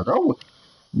Jameer. Like, I would.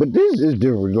 But this is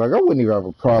different. Like, I wouldn't even have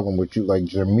a problem with you. Like,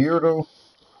 Jameer, though.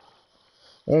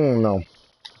 I don't know.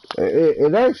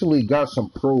 It actually got some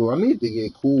pros. I need to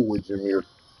get cool with Jameer.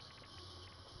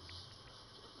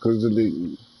 Because of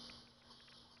the.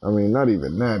 I mean, not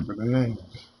even that, but then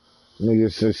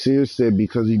nigga Sincere said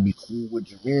because he be cool with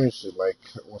Jameer and shit, like,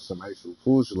 on some actual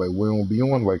cool shit, like, we don't be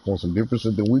on, like, on some different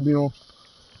shit than we be on.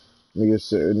 Nigga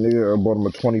said, nigga bought him a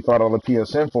 $25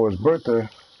 PSN for his birthday.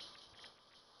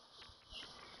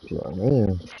 Like,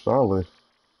 man, solid.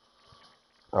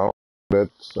 I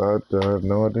have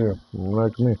no idea.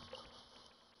 Like me.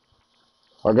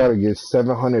 I gotta get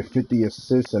 750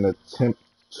 assists and attempt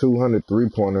 200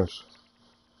 3-pointers.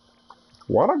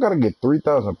 Why'd I gotta get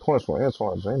 3,000 points for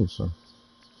Antoine Jameson?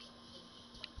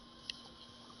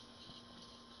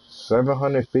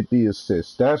 750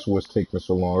 assists. That's what's taking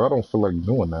so long. I don't feel like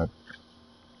doing that.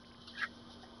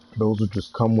 Those will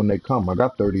just come when they come. I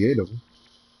got 38 of them.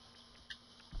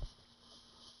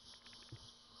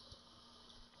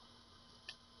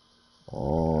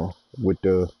 With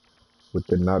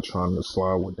the not trying to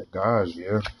slide with the guys,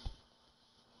 yeah.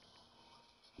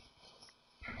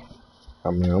 I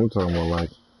mean, I'm talking about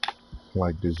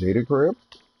like the Jada crib.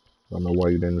 I don't know why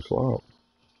you didn't slide.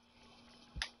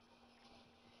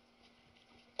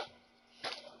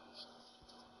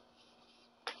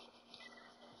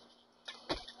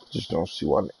 Just don't see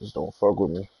why niggas don't fuck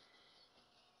with me.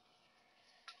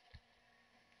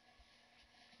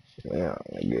 Yeah,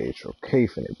 nigga, HOK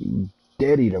finna be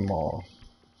deady tomorrow.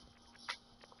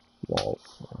 Well,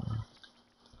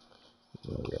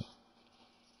 nigga,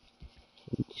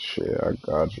 shit, I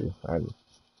got you.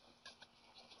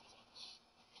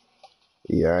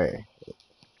 Yeah,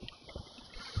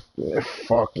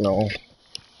 fuck no.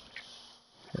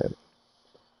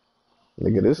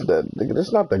 Nigga,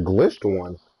 this not the glitched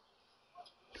one.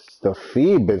 It's the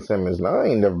feed Ben Simmons. Now I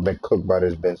ain't never been cooked by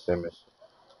this Ben Simmons.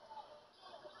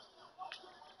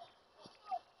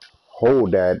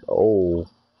 Hold that. Oh,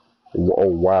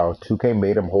 wow. 2K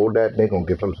made him hold that. They gonna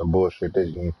give him some bullshit this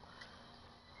game.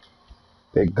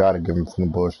 They gotta give him some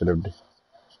bullshit.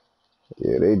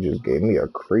 Yeah, they just gave me a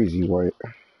crazy white.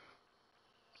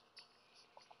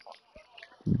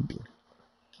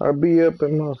 I be up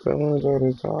in my feelings all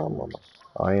the time.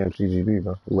 I am CGB,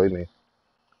 bro. Believe me.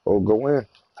 Oh, go in.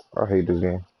 I hate this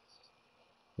game.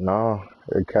 Nah,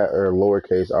 or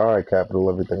lowercase I, capital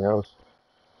everything else.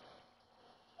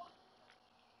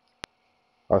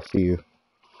 I see you.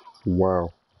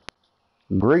 Wow.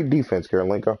 Great defense,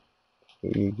 Karolinko.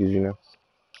 You know.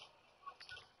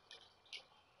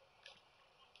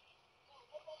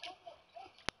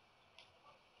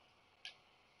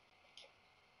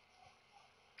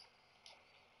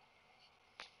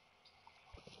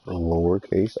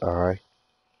 Lowercase I,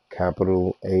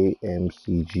 capital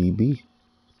AMCGB.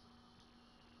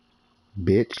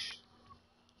 Bitch.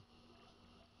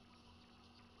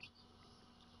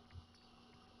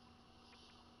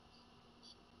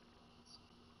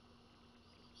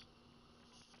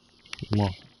 Come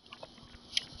on.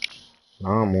 Now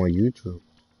I'm on YouTube.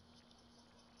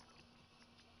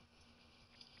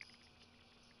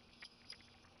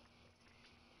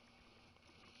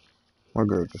 My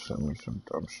girl just sent me some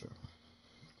dumb shit.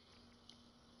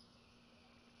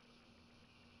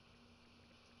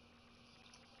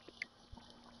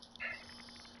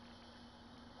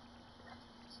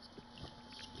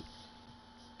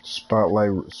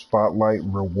 Spotlight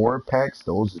reward packs.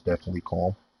 Those are definitely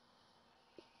calm.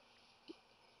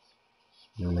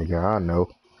 Nigga, I know.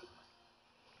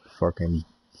 Fucking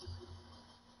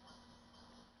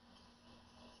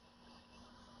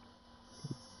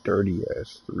dirty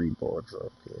ass 3 bar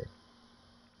drop here.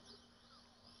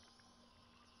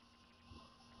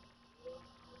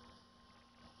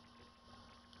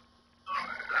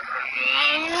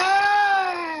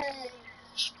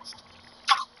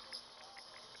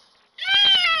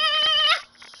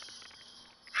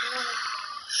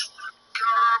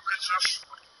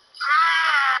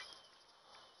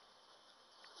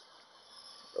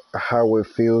 How it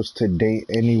feels to date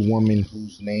any woman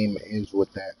whose name ends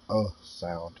with that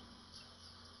sound.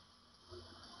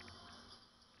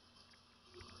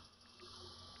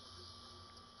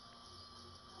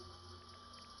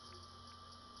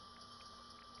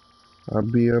 I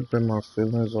be up in my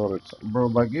feelings all the time, bro.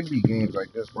 Like it be games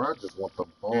like this where I just want the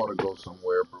ball to go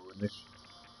somewhere, bro. And this,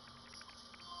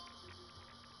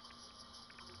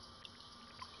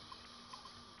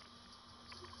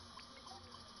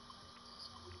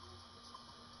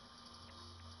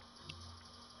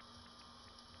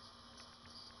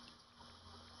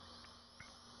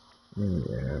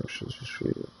 yeah, shit's just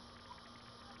shit.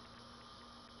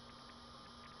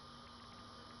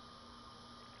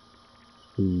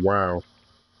 Wow,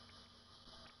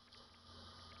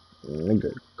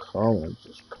 nigga, Cowens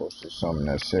just posted something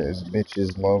that says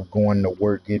bitches love going to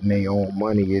work, getting their own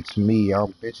money. It's me,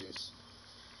 I'm bitches.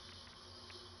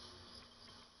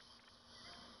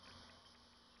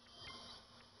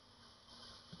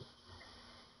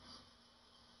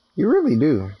 You really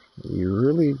do. You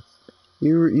really,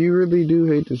 you really do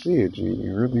hate to see it, G.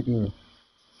 You really do.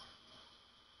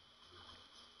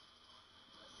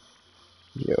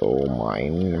 Yo, my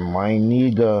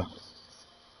nigga.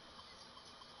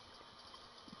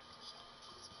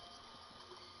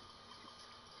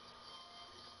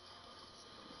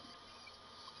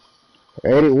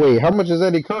 Eddie, wait, how much is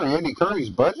Eddie Curry? Eddie Curry's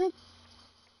budget?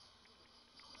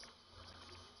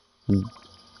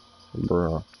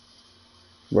 Bro.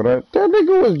 But that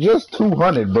nigga was just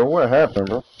 200, bro. What happened,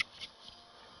 bro?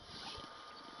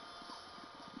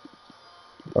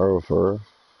 Oh, for real.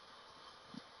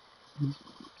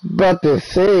 About to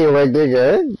say, like,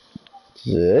 nigga,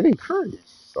 Eddie Curry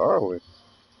is solid.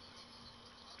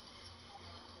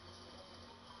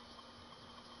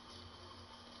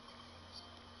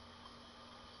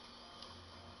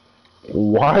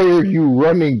 Why are you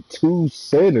running 2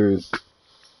 centers?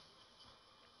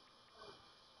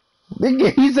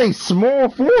 Nigga, he's a small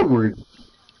forward.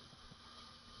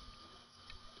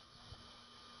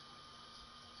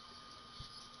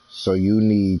 So you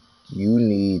need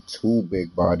 2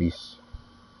 big bodies.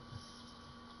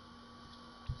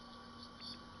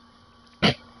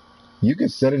 You can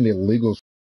set an illegal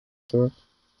stuff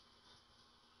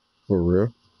for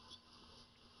real.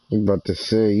 I'm about to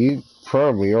say you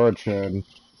probably are trying.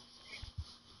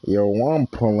 Yo, I'm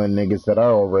pulling niggas that I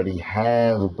already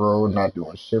have, bro. Not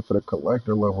doing shit for the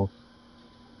collector level.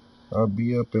 I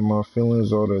be up in my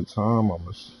feelings all the time.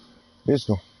 It's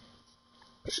gonna,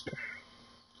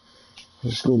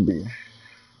 it's gonna be.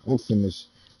 I'm finna,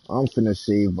 I'm finna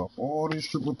save up all this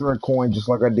triple threat coin just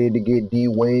like I did to get D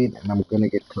Wade, and I'm gonna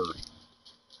get Curry.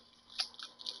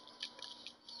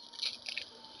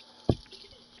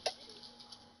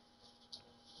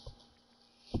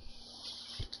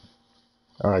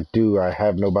 I do. I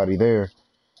have nobody there.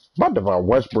 About to buy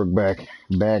Westbrook back.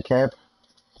 Bad cap.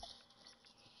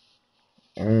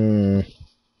 Mm,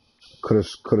 could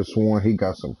have sworn he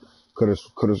got some. Could have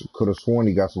sworn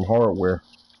he got some hardware.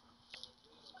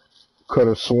 Could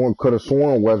have sworn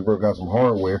Westbrook got some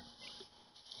hardware.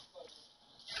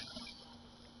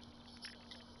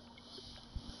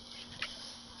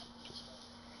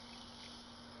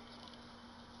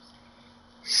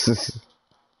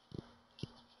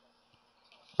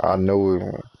 I know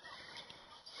it.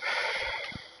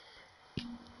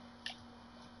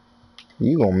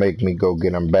 You gonna make me go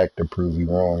get him back to prove you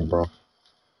wrong, bro.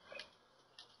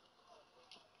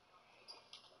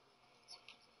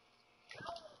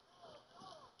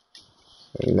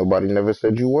 Ain't nobody never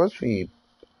said you was feed.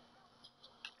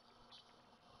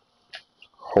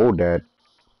 Hold that.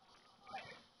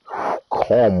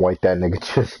 Calm white that nigga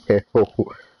just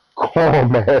held.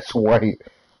 Calm ass white.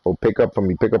 Oh, pick up for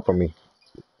me. Pick up for me.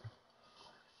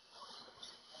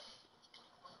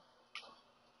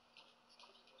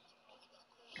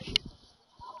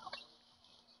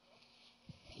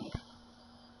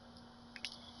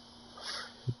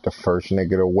 The first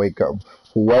nigga to wake up.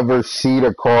 Whoever see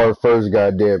the car first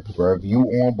got dibs, bro. If you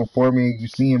on before me and you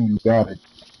see him, you got it.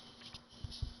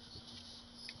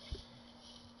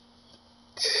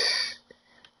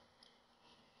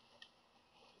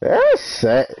 That's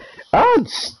sad. I'd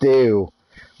still.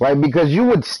 Like, because you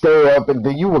would stay up and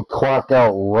then you would clock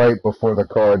out right before the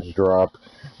cards drop.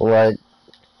 Like,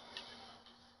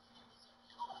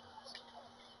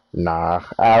 nah.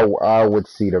 I would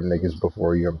see them niggas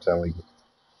before you, I'm telling you.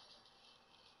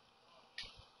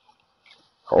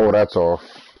 Oh, that's off.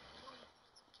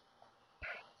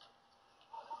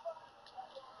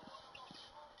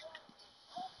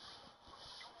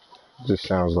 Just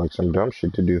sounds like some dumb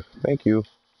shit to do. Thank you.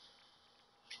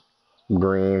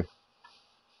 Green.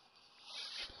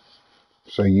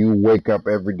 So you wake up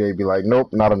every day, be like, nope,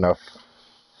 not enough.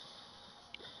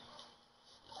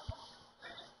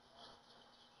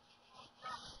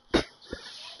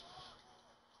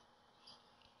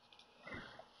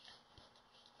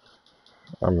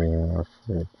 I mean,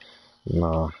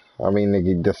 nah. I mean,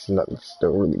 nigga, that's nothing.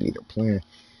 Still really need a plan.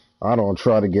 I don't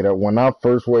try to get up. When I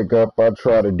first wake up, I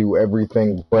try to do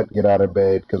everything but get out of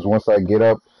bed. Because once I get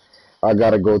up, I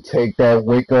gotta go take that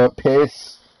wake up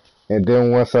piss. And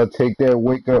then once I take that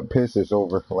wake up piss, it's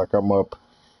over. Like I'm up.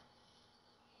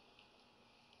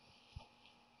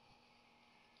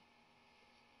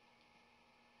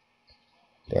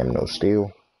 Damn, no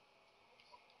steal.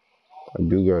 I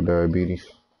do got diabetes.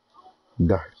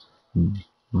 Di-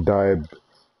 di-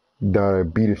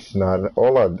 diabetes. Not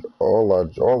all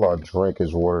I drink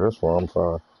is water. That's why I'm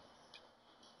fine.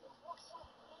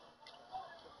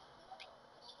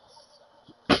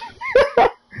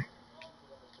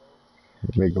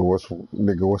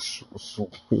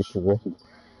 What's wrong?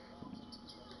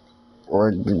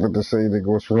 Like what to say, nigga,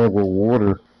 what's wrong with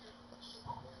water?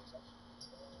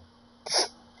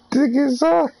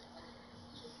 Niggas,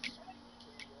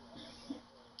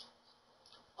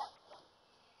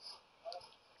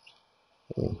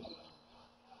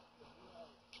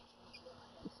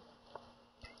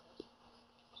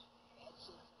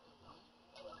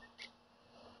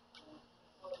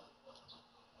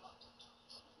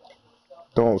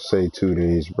 don't say 2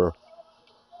 days, bro.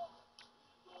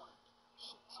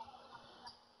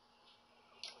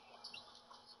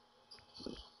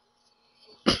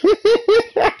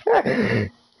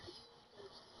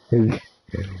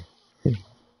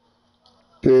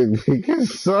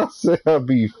 Because I said I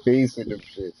be facing them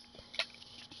shit.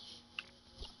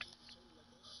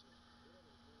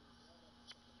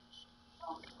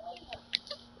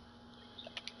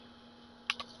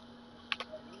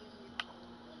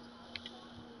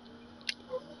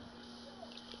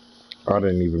 I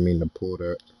didn't even mean to pull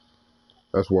that.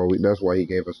 That's why he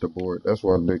gave us the board. That's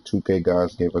why the 2K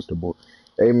guys gave us the board.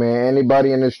 Hey man,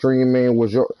 anybody in the stream, man,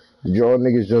 did y'all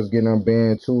niggas just get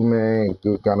unbanned too, man?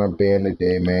 Got unbanned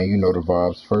today, man. You know the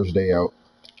vibes. First day out.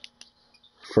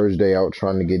 First day out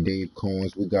trying to get Dave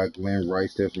Cowens. We got Glenn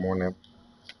Rice this morning.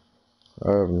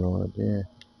 I have no idea.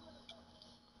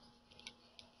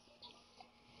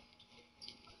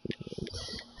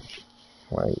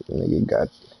 Like nigga got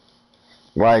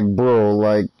like bro,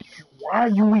 like why are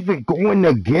you even going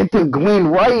to get the Glenn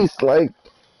Rice? Like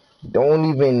don't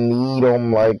even need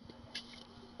him. Like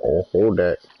oh hold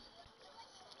that.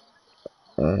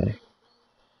 Uh,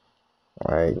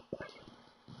 like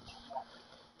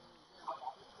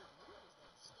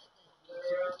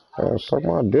suck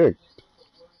my dick.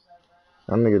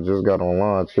 That nigga just got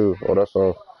online too. Oh, that's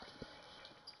all.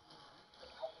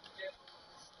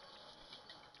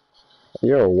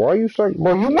 Yo, why you suck,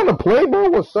 bro? You wanna play, bro?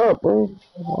 What's up, bro?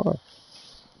 Why?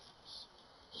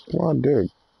 Suck my dick.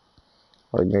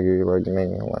 Like,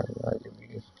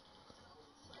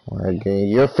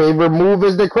 your favorite move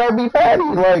is the Krabby Patty.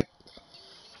 Like,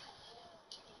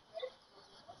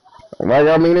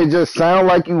 I mean, it just sound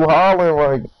like you hollering,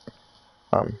 like,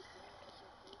 um,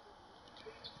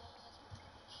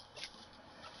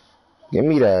 give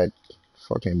me that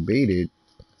fucking baited.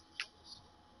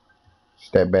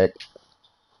 Step back.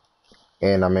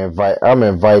 And I'm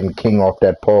inviting King off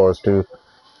that pause too.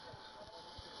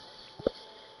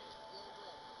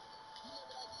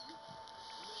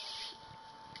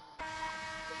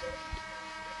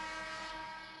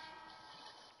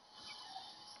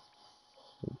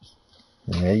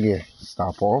 Yeah.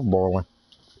 Stop off balling.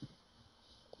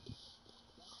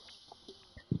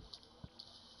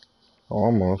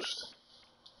 Almost.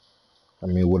 I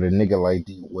mean, with a nigga like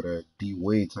with a D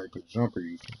Wade type of jumper,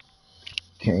 you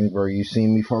King, bro, you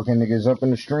seen me fucking niggas up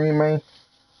in the stream, man?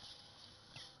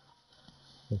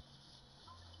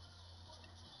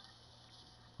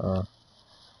 Uh,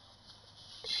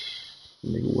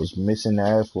 Nigga was missing the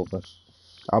ass whoopers.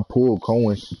 I pulled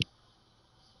Cowens.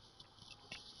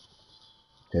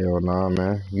 Hell nah,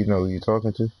 man. You know who you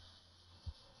talking to.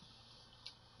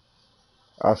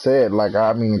 I said, like,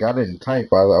 I mean, I didn't type.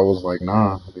 I was like,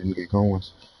 nah, I didn't get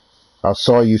Cowens. I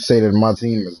saw you say that my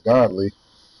team is godly.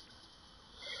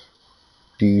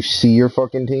 Do you see your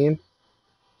fucking team?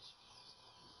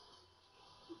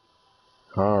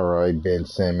 All right, Ben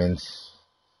Simmons.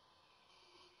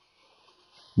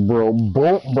 Bro,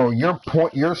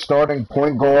 your starting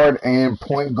point guard and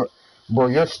point guard, bro,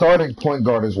 your starting point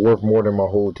guard is worth more than my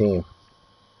whole team.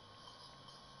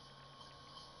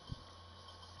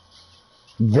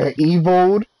 The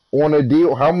Evoed on a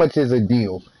deal. How much is a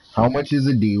deal? How much is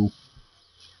a deal?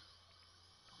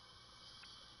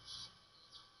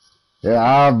 Yeah,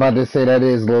 I was about to say that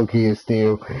is low key a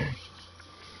steal.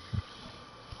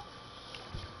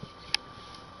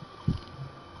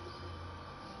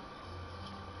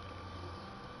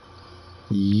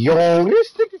 Yo,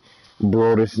 this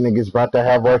nigga's about to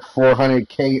have like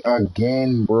 400K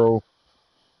again, bro.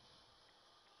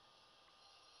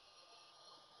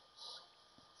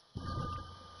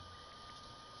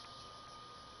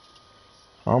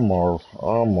 I'm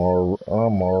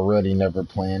already never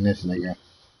playing this nigga.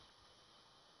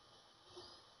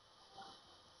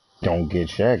 Don't get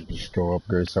Shaq. Just go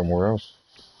upgrade somewhere else.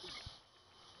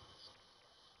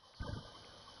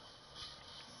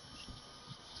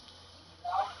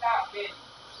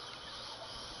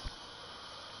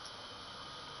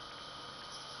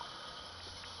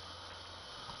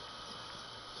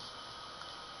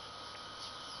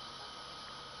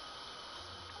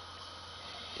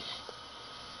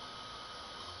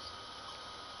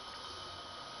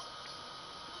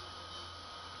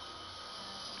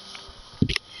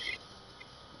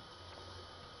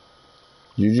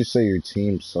 You just say your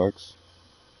team sucks,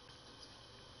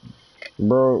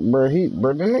 bro. The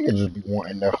nigga just be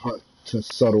wanting to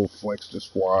subtle flex the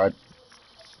squad.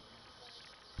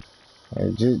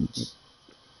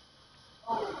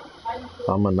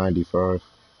 I'm a 95,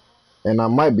 and I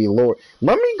might be lower.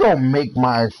 Let me go make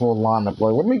my actual lineup.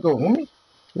 Like, let me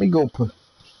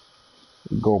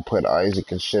go put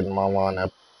Isaac and shit in my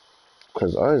lineup,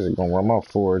 cause Isaac gonna run my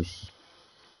forwards.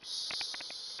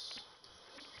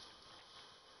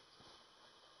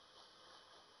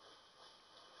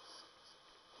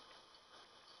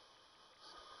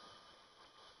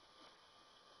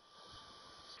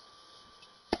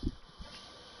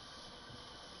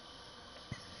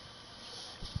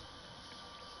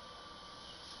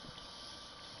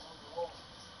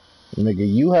 Nigga,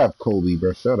 you have Kobe,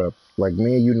 bro. Shut up. Like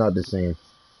me and you not the same.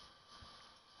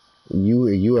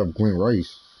 You have Green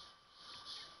Rice.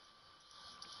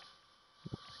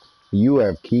 You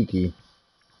have Kiki.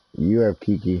 You have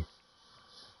Kiki.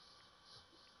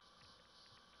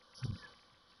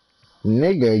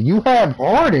 Nigga, you have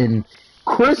Harden,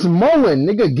 Chris Mullen,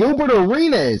 nigga, Gilbert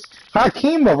Arenas,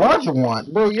 Hakeem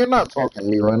Olajuwon. Bro, you're not talking to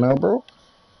me right now, bro.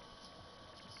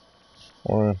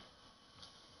 Or,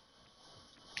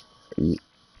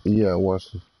 yeah,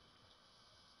 watch it.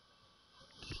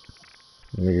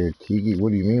 Nigga, Kiki,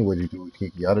 what do you mean what did you do with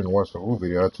Kiki? I didn't watch the whole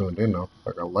video. I tuned in though.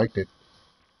 Like, I liked it.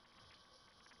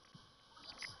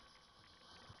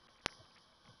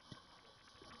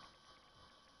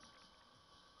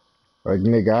 Like,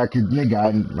 nigga,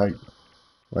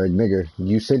 nigga,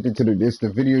 you sent it to it's the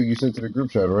video you sent to the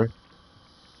group chat, right?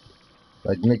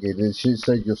 Like, nigga, this shit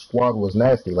said your squad was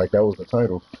nasty. Like, that was the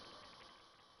title.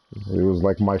 It was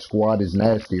like, my squad is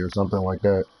nasty or something like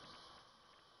that.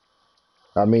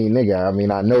 I mean,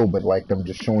 nigga, I know, but like, I'm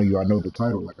just showing you I know the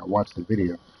title. Like, I watched the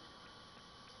video.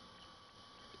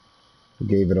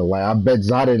 Gave it a like. I bet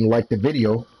Zai didn't like the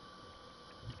video.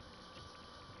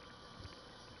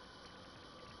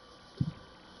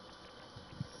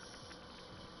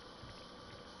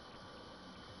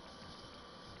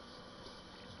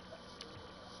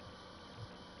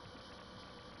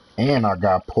 And I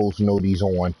got post noties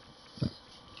on.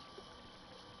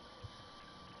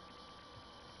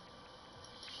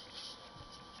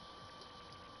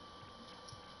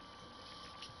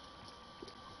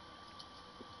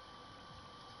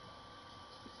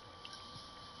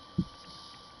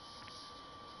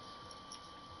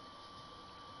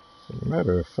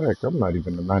 Matter of fact, I'm not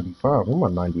even a 95. I'm a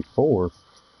 94.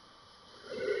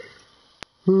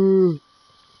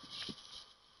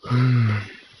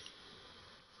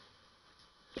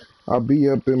 I be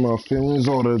up in my feelings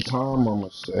all the time. I'm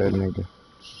a sad nigga.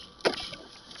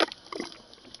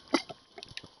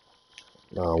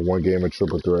 One game of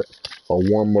triple threat. A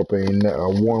warm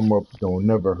up don't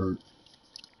never hurt.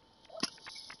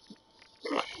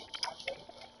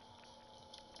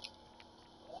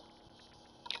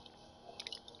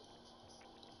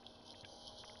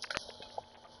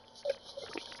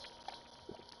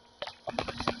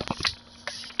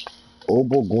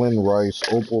 Opal Glenn Rice,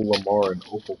 Opal Lamar, and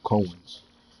Opal Cowens.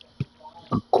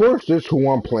 Of course, this who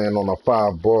I'm playing on a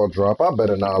 5 ball drop. I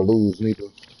better not lose neither.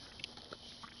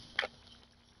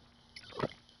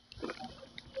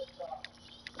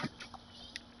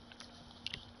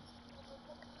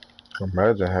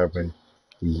 Imagine having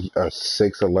a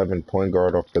 6'11" point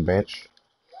guard off the bench,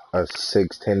 a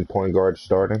 6'10" point guard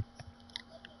starting.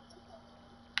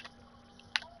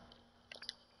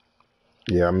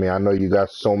 Yeah, I mean, I know you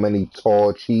got so many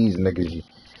tall cheese niggas, you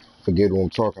forget what I'm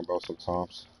talking about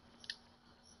sometimes.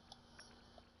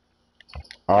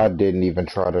 I didn't even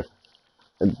try to.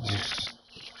 Just,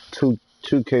 two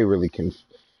K really can.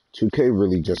 2K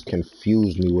really just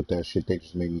confused me with that shit they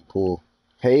just made me pull.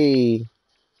 Hey,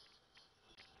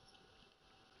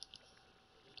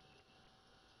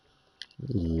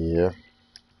 yeah.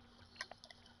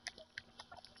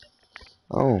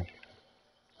 Oh,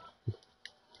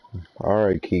 all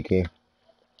right, Kiki.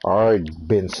 All right,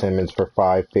 Ben Simmons for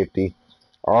 550.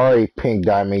 All right, Pink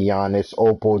Diamond Giannis,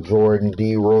 Opal Jordan,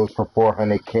 D Rose for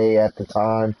 400K at the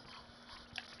time.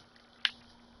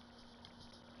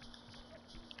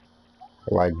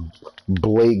 Like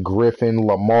Blake Griffin,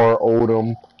 Lamar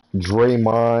Odom,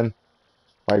 Draymond.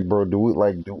 Like, bro, do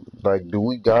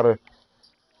we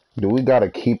gotta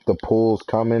keep the pulls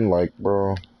coming? Like,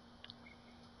 bro.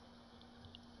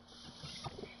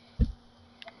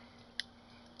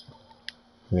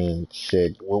 I mean,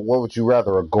 shit. What would you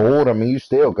rather? A gold? I mean, you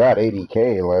still got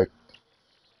 80K. Like,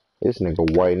 this nigga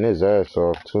whiting his ass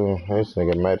off too. This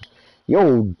nigga mad.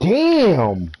 Yo,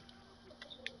 damn.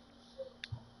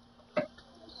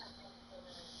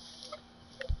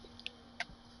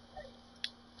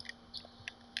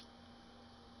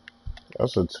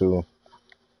 That's a two.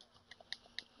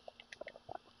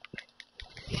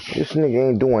 This nigga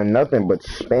ain't doing nothing but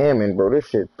spamming, bro. This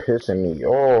shit pissing me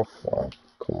off. Like,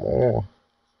 come on.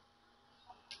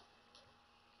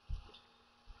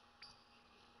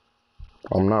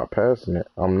 I'm not passing it.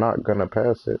 I'm not gonna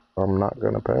pass it. I'm not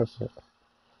gonna pass it.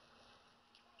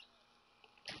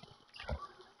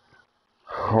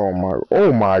 Oh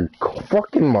my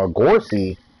fucking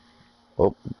Magorsi.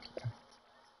 Oh,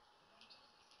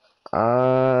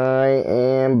 I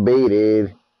am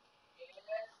baited.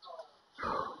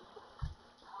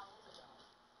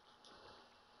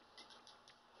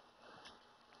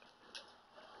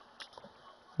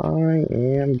 I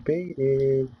am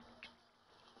baited.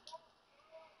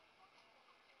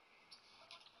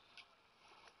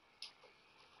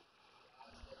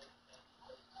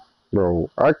 Bro,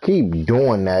 I keep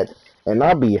doing that, and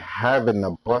I be having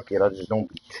the bucket. I just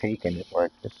don't be taking it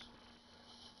like this.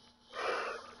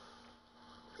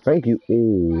 Thank you.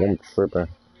 Ooh, I'm tripping.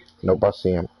 Nope, I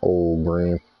see him. Oh,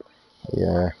 green.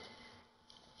 Yeah,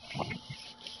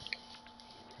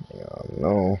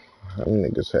 no. Them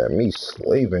niggas had me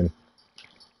slaving.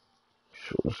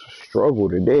 Struggle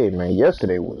today, man. I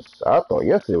thought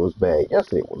yesterday was bad.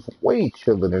 Yesterday was way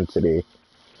chiller than today.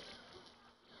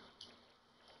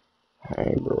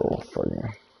 Hey, bro,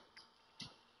 fucking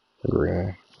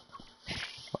green.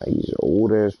 Like, these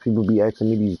old ass people be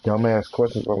asking me these dumbass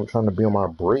questions while I'm trying to be on my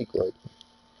break. Bro,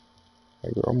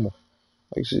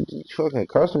 like shit, these fucking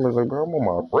customers, like, bro, I'm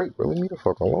on my break, bro. Leave me the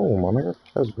fuck alone, my nigga.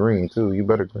 That's green too. You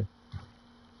better green.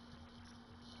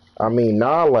 I mean,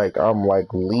 nah, like I'm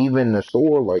like leaving the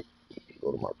store, like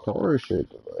go to my car and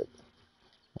shit. Like,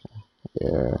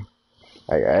 yeah.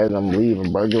 Like as I'm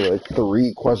leaving, bro, I get like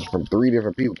 3 questions from 3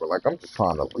 different people. But like I'm just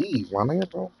trying to leave, my nigga,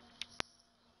 bro.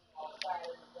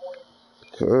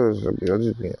 Cause I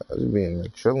just be in there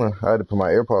chilling. I had to put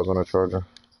my AirPods on the charger.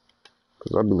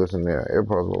 Cause I be listening to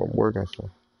AirPods while I'm working, so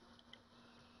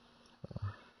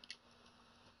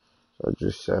I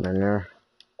just sat in there.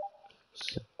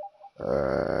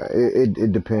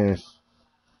 It depends.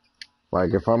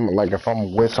 Like if I'm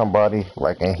with somebody,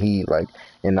 like and he like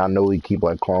and I know he keep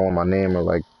like calling my name or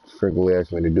like frequently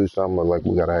asking me to do something or like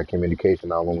we gotta have communication,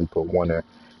 I'll only put one there.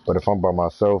 But if I'm by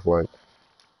myself, like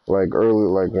early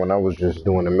like when I was just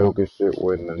doing the milk and shit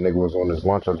when the nigga was on his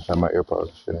lunch, I just had my AirPods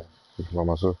and shit in just by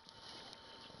myself.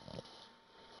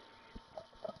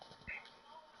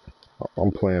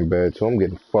 I'm playing bad too. I'm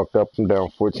getting fucked up. I'm down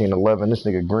 14-11. This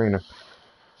nigga greener.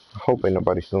 I hope ain't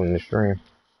nobody still in the stream.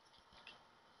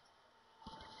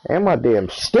 And my damn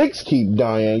sticks keep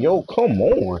dying. Yo, come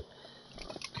on.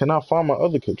 Can I find my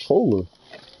other controller?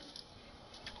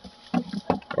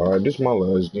 Alright, this is my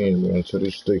last game, man. Until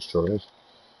these sticks try.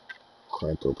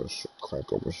 Crank open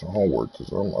some homework,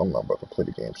 because I'm not about to play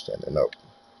the game standing up.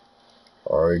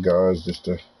 Alright, guys,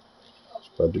 about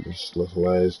to be this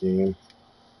last game.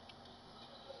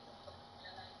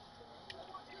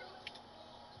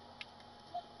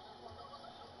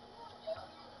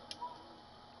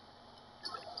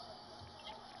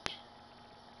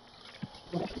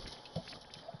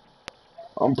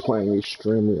 I'm playing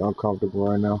extremely uncomfortable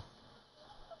right now.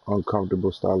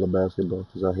 Uncomfortable style of basketball,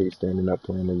 because I hate standing up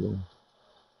playing the game.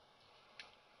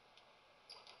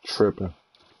 Tripping.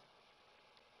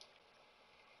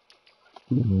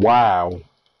 Wow.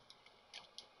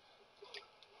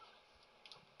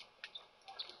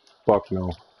 Fuck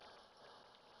no.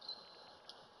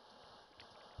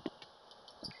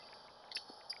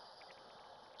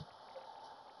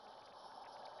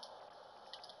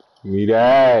 Me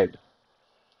that.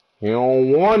 He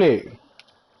don't want it.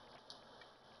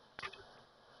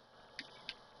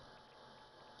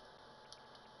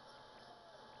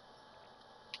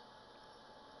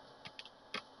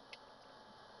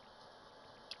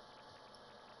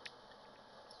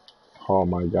 Oh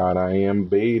my god, I am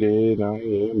baited. I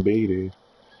am baited.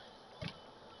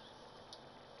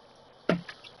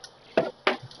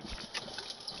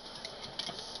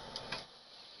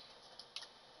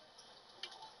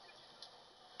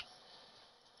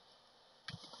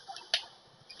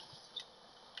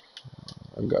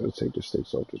 I gotta take the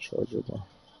sticks off the charger now.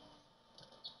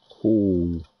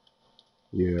 Cool.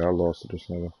 Yeah, I lost to this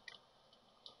nigga.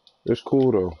 It's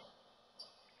cool though.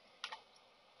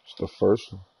 It's the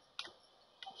first.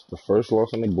 It's the first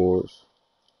loss on the boards.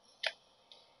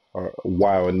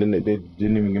 Wow, and then they didn't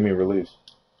even give me a release.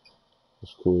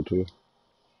 That's cool too.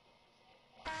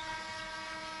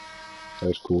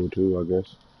 That's cool too, I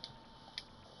guess.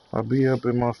 I be up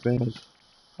in my feelings.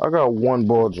 I got one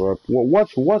ball drop. Well,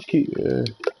 watch Kiki.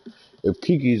 If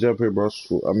Kiki's up here, bro,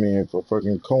 I mean, if a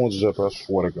fucking Cowens is up, I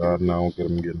swear to God, now I don't get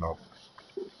him getting off.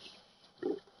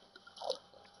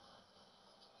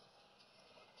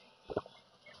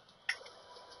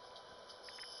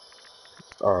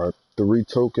 Alright, 3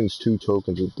 tokens, 2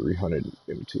 tokens, and 300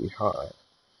 MT. Hi.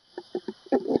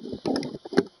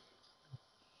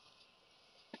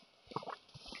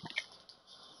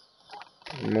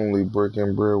 I'm only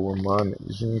breaking bread with my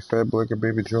niggas. You ain't fat black and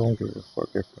baby Joe, don't give a fuck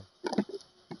if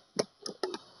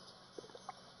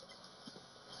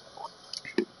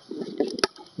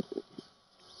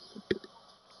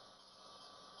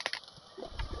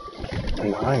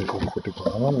I ain't gonna quit the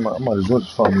grind. I might as well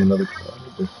just find me another car.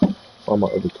 Find my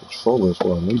other controller is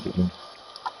what I need to do.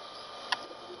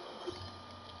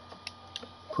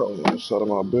 Probably on the side of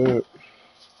my bed.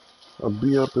 I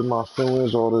be up in my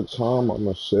feelings all the time. I'm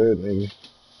a sad nigga.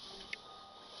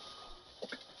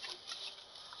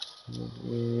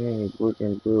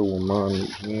 Breaking bread with my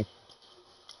niggas, man.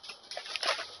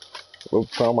 Well,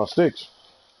 found my sticks.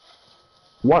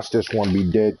 Watch this one be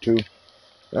dead too.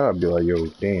 I'd be like, yo,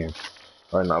 damn.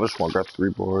 Alright, now this one got 3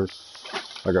 bars.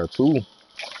 I got 2.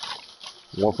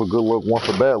 One for good luck, one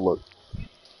for bad luck.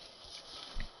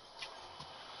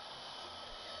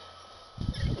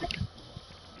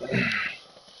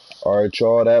 Alright,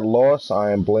 y'all, that loss,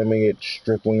 I am blaming it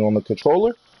strictly on the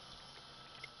controller.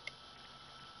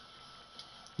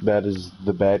 That is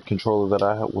the bad controller that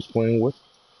I was playing with.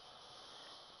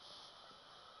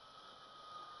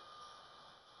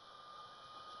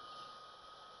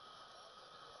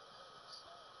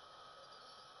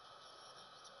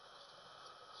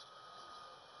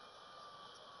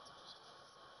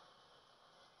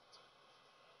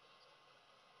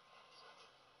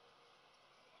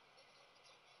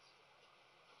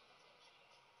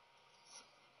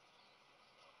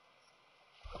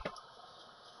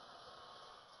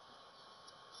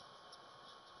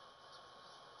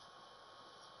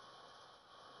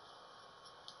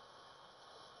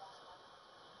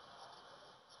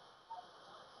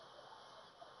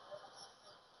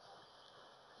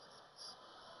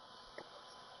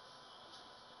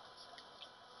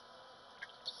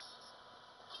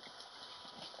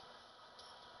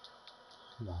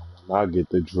 When I get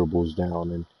the dribbles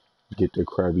down and get the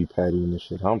Krabby Patty and the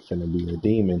shit, I'm finna be a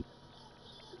demon.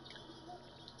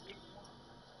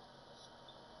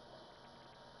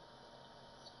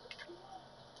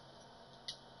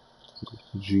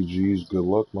 GG's, good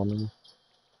luck, my man.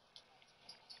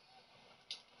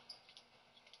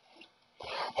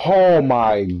 Oh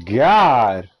my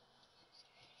God.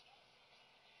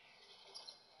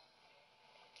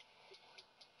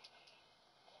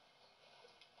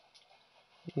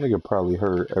 Nigga probably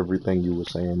heard everything you were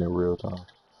saying in real time.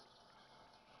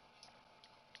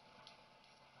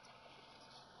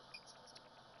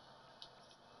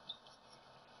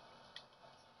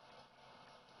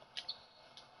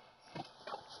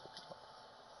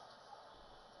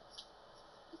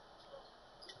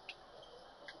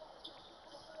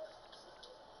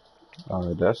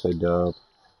 Alright, that's a dub.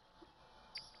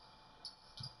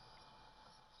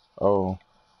 Oh,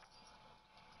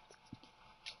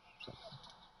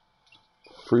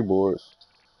 free boards.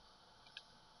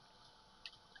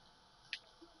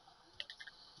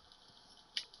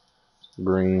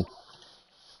 Green.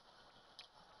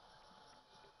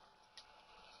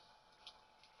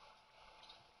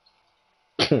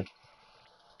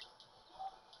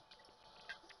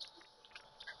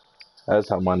 That's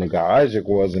how my nigga Isaac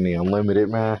was in the Unlimited,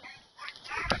 man.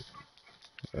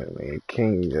 I mean,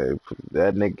 King,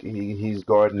 that nigga, he's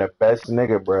guarding the best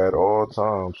nigga, bro, at all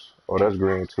times. Oh, that's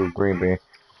green too, green bean.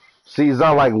 See, it's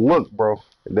not like, look, bro,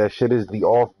 that shit is the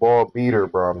off-ball beater,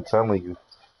 bro. I'm telling you.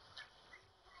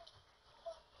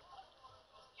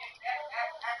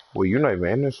 Well, you're not even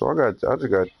in this, so I just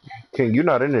got, King, you're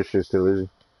not in this shit still, is he?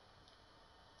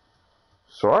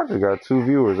 So I just got two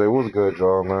viewers. It was good,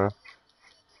 y'all, man.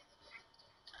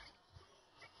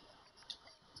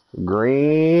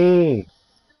 Green.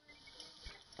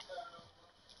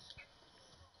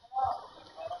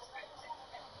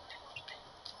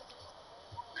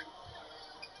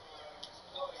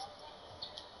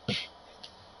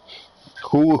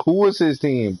 Who was his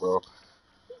team, bro?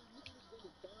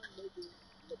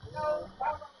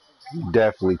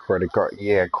 Definitely credit card.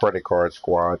 Yeah, credit card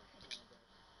squad.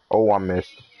 Oh, I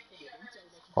missed.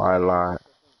 I lied.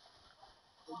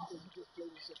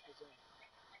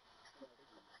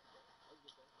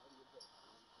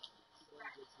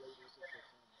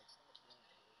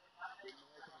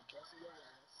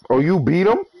 Oh, you beat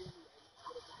him?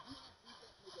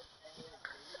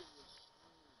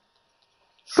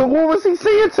 So what was he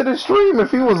saying to the stream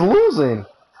if he was losing?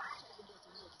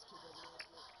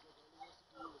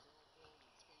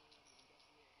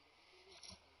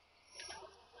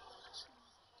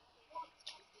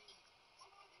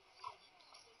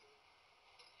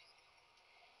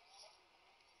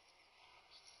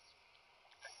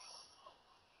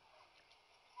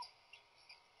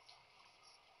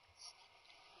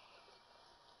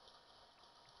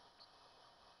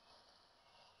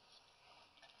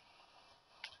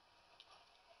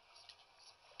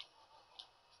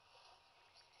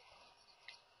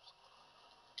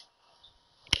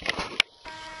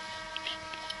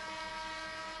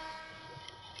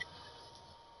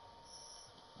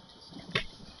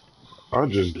 I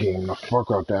just game the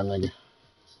fuck out that nigga.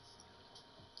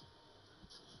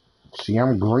 See,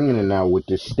 I'm greening now with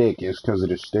this stick. It's because of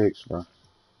the sticks, bro.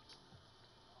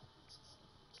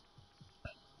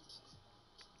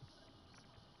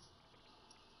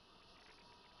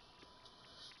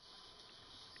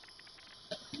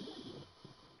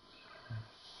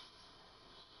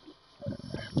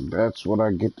 That's what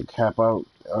I get to cap out.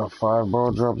 Five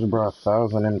ball drops, bro.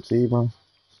 1,000 MT, bro.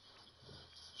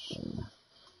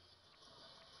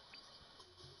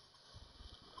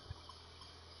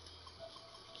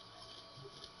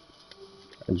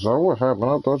 Is that what happened?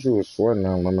 I thought you was sweating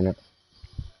unlimited.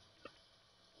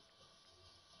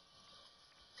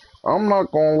 I'm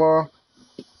not gonna lie.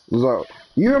 So,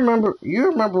 you remember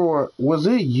what, was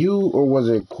it you or was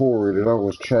it Corey that I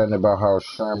was chatting about how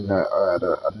Sherm had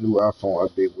a new iPhone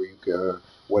update where you could,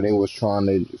 where they was trying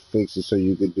to fix it so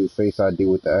you could do Face ID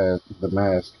with the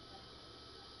mask.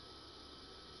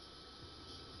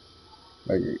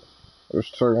 Like, I was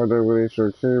talking about that with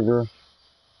HRK, bro.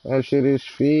 That shit is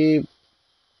feed,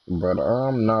 but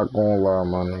I'm not gonna lie,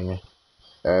 my nigga.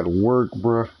 At work,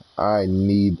 bro, I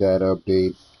need that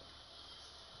update.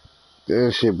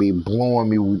 That shit be blowing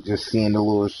me with just seeing the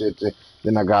little shit.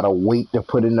 Then I gotta wait to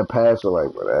put in the password.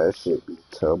 Like, bro, that shit be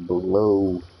to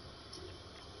blow.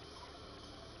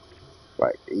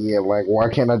 Like, yeah, like, why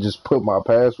can't I just put my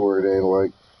password in?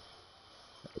 Like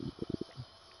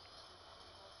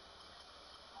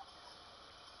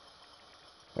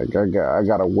I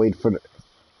gotta wait for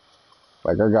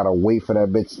I gotta wait for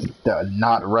that bitch to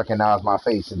not recognize my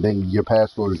face, and then your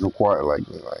password is required. Like,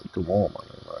 come on, man.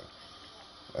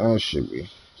 That should be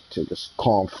take a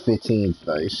calm 15.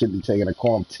 It should be taking a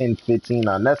calm 10, 15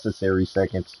 unnecessary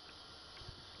seconds.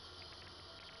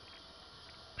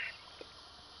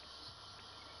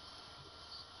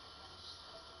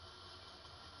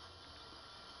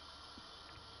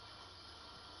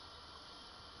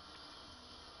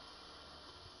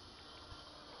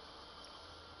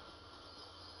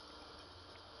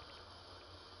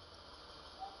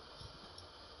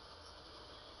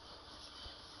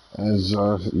 As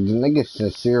the nigga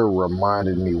sincere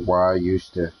reminded me why I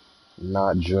used to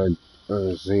not judge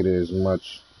Zeta as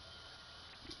much.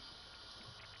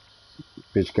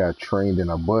 Bitch got trained in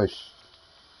a bush.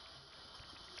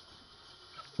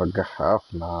 Forgot.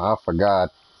 Nah, I forgot.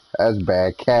 That's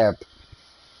bad cap.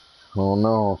 Oh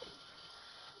no.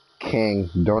 King,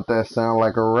 don't that sound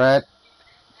like a rat?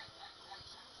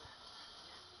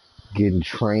 Getting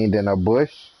trained in a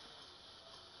bush?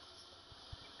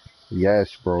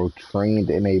 Yes, bro. Trained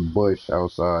in a bush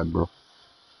outside, bro.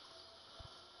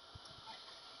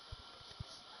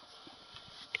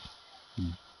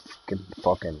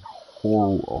 Fucking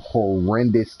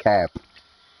horrendous cap.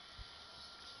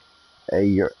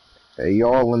 Hey,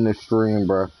 y'all in the stream,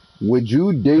 bro. Would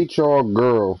you date your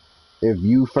girl if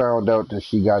you found out that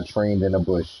she got trained in a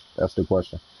bush? That's the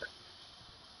question.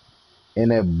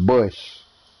 In a bush.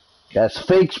 That's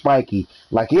fake spiky.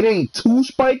 Like, it ain't too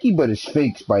spiky, but it's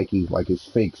fake spiky. Like, it's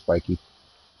fake spiky.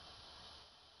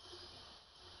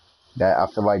 That I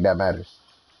feel like that matters.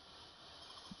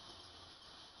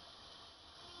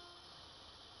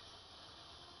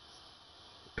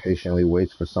 Patiently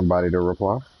waits for somebody to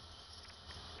reply.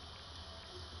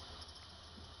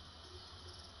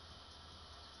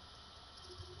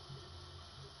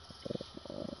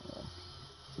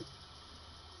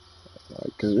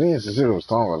 Cause me and Cecile was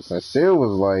talking about it. Cecile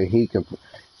was like he could.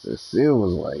 Cecile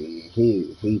was like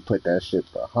he put that shit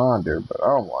behind her. But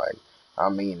I'm like, I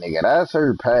mean, nigga, that's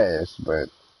her past. But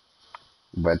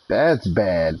that's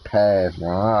bad past,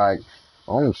 man.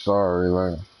 I'm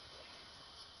sorry,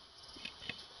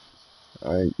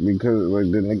 because like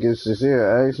the nigga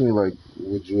Cecile asked me like,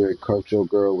 would you have cuffed your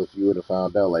girl if you would have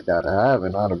found out like that? I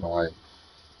haven't. I'd have been like,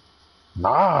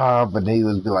 nah, but they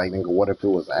would be like, nigga, what if it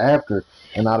was after?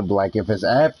 And I'd be like, if it's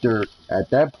after, at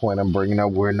that point, I'm bringing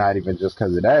up we're not even just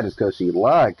because of that. It's because she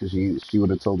lied, because she would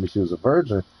have told me she was a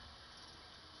virgin.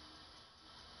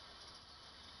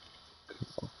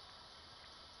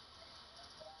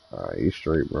 You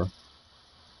straight, bro.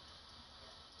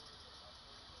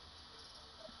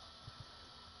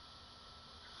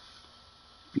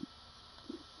 Beep,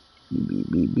 beep,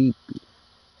 beep, beep.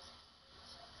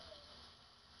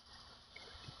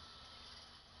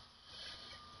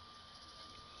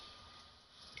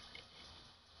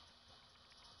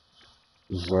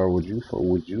 So would you fuck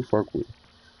with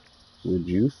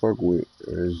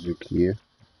Zakia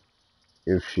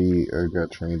if she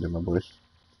got trained in the bush?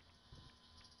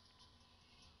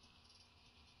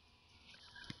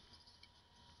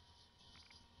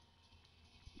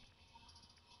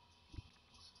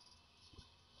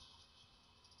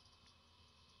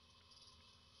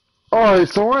 All right,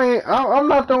 so I'm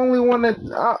not the only one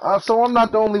that. So I'm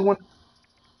not the only one.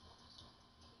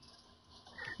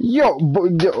 Yo,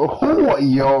 but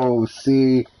yo,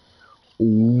 see,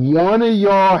 one of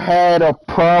y'all had a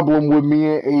problem with me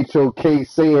and HOK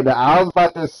saying that. I was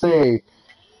about to say,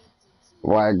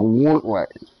 like, what, like,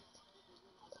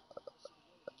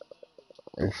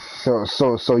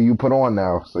 so you put on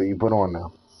now. So you put on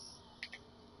now.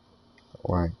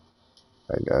 Like,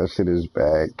 that shit is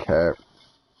bad, cap.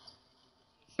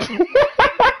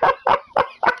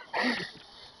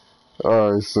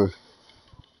 All right, so,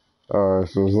 all right,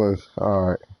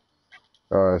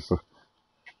 so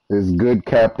it's good,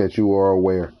 cap, that you are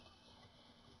aware,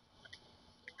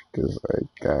 cause like,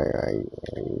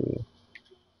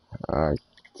 I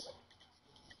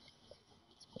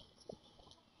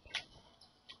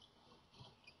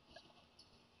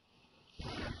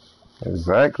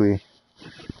exactly,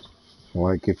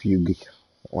 like if you,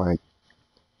 like,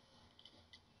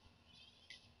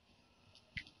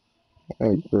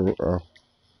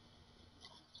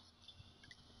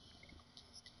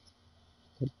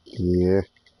 yeah,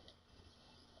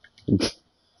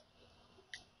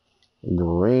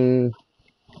 green.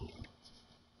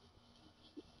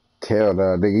 Tell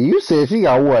the nigga, you said she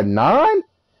got what, 9?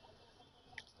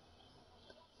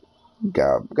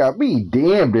 Got me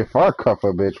damned if I cuff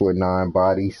a bitch with 9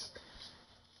 bodies.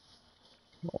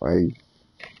 Like,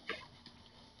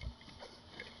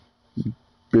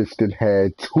 bitch that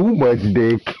had too much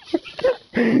dick.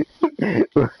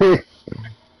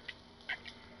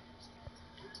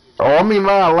 Oh, I mean,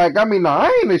 nah, like, nah,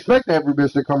 I ain't expecting every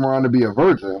bitch to come around to be a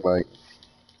virgin. Like,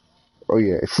 oh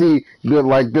yeah, see,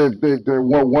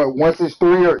 once it's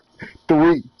three or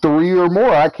more,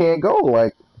 I can't go.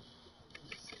 Like,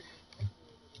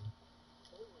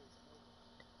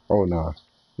 oh nah,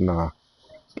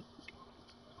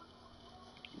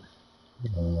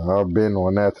 I've been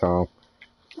on that time.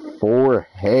 4,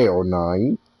 hell nah,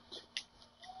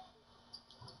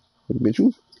 bitch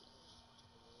you,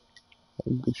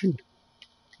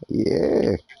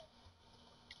 yeah.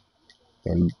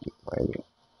 And like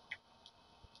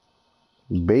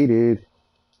baited,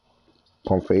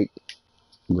 pump fake,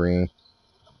 green.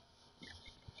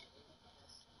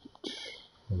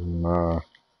 Nah,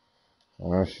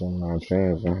 that shit not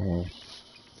changing.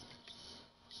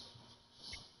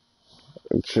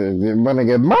 Shit, but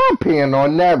nigga, my opinion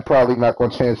on that probably not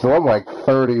gonna change. So I'm like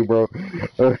 30, bro.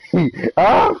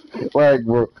 I'm like,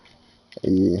 bro,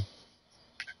 yeah,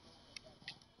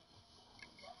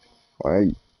 like,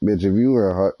 bitch, if you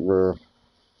were hot, bro,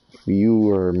 if you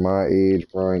were my age,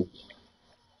 bro,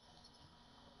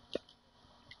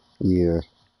 yeah,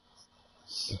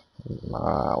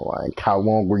 nah, like, how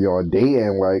long were y'all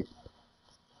dating?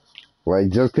 Like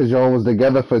just cause y'all was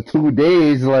together for 2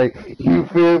 days, like, you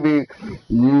feel me?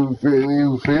 You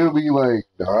feel me? Like,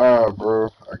 nah, bro,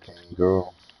 I can't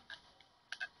go.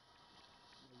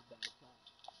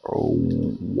 Oh,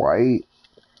 white.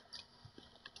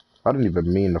 I didn't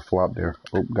even mean to flop there.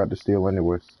 Oh, got the steal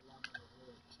anyway.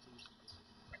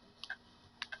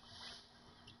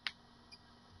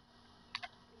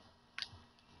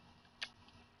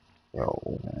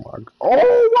 Oh my god.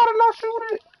 Oh, why did I shoot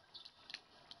it?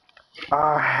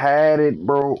 I had it,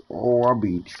 bro. Oh, I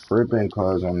be tripping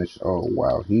cause on this. Oh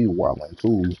wow, he wildin'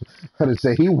 too. I had to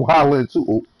say he wildin' too.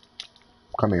 Oh,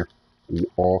 come here.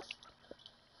 Off.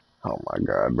 Oh my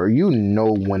god, bro. You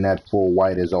know when that full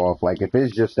white is off. Like if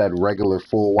it's just that regular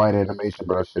full white animation,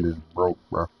 bro, that shit is broke,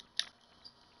 bro.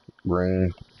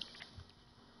 Green.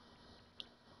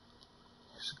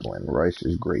 Glenn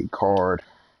Rice's great card.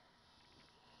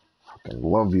 Fucking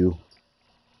love you.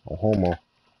 No homo.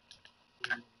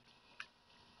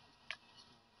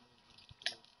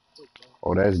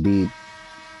 Oh, that's deep.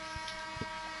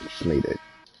 Just made it.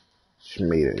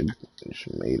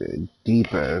 Just made a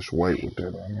deep ass white with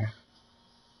that on there.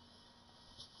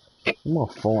 My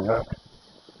phone up.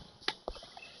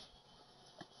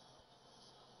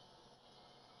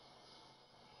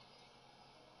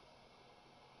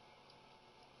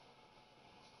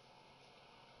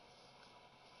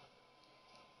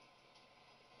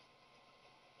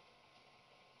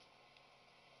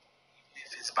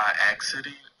 If it's by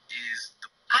accident, is the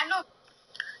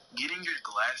getting your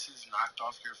glasses knocked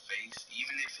off your face,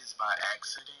 even if it's by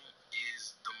accident,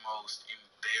 is the most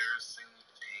embarrassing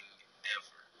thing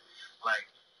ever. Like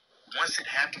once it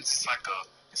happens, it's like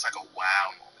a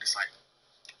wow moment. It's like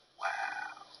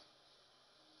wow,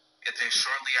 and then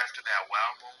shortly after that wow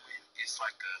moment, it's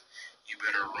like a you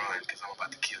better run because I'm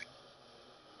about to kill you.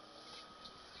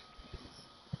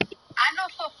 I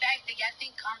know for a fact that y'all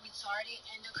think I'm retarded,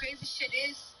 and the crazy shit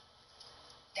is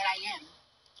that I am.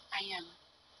 I am.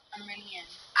 I really am.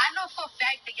 I know for a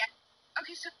fact that y'all.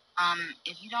 Okay, so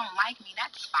if you don't like me,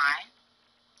 that's fine.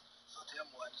 So tell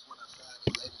me, I just went outside.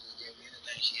 This lady just gave me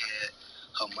anything. She had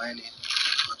her money,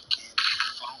 fucking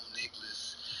phone,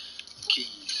 necklace,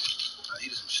 keys. I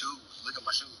needed some shoes. Look at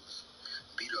my shoes.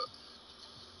 Beat up.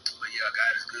 But yeah,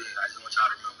 God is good. I just want y'all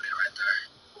to remember that right there.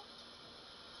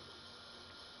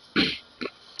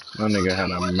 That nigga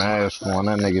had a mask on.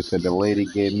 That nigga said the lady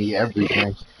gave me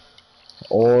everything.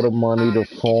 All the money, the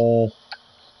phone.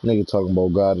 Nigga talking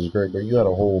about God is great, but you had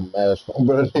a whole mask on.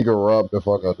 But that nigga robbed the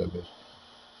fuck out that bitch.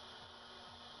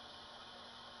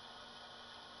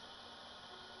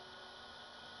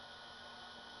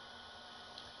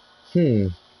 Hmm.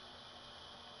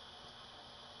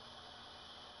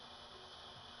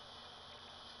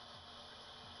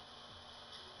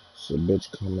 It's a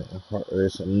bitch commenting hard.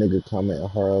 It's a nigga commenting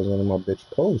hard on one of my bitch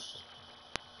posts.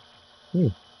 Hmm.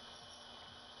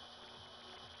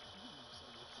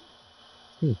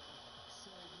 Hmm.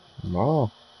 Nah.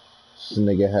 This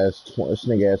nigga has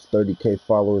 30K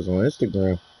followers on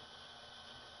Instagram.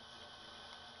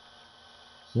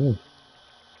 Hmm.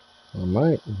 I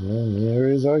might. Yeah, here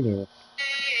is argument.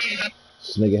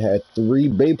 This nigga had 3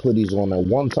 Bay hoodies on at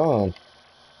one time.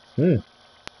 Hmm.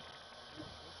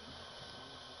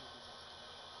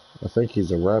 I think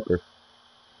he's a rapper.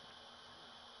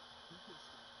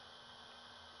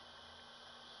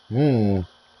 Hmm.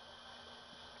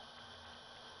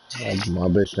 My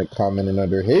bitch that commenting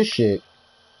under his shit.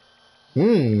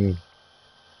 Hmm.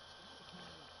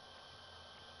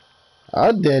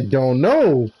 I dead don't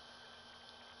know.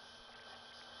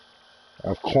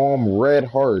 A calm red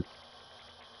heart.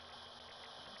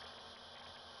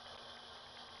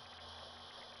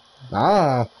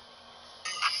 Ah.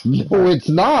 No, it's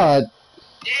not.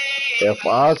 If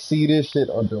I see this shit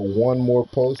under one more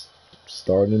post,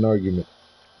 starting an argument.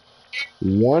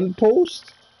 One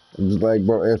post? It's like,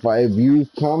 bro, if you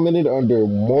commented under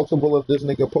multiple of this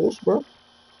nigga posts, bro,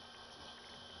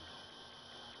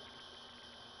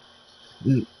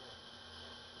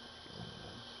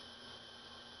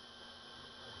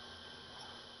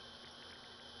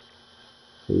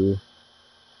 Yeah.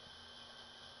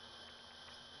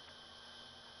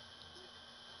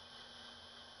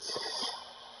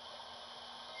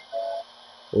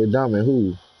 Wait, Diamond,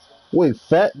 who? Wait,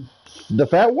 the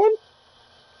fat one?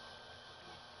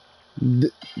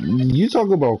 You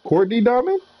talking about Courtney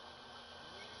Diamond?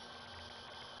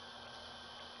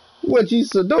 What you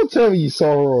said? Don't tell me you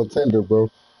saw her on Tinder, bro.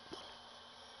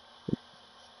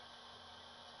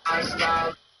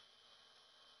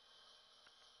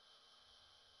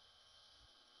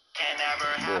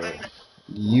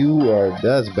 Bro,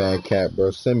 that's bad cat,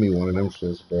 bro. Send me one of them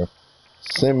shits, bro.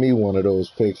 Send me one of those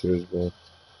pictures, bro.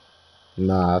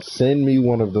 Nah, send me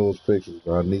one of those pictures,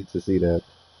 bro. I need to see that.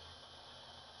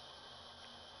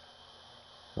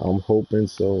 I'm hoping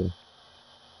so.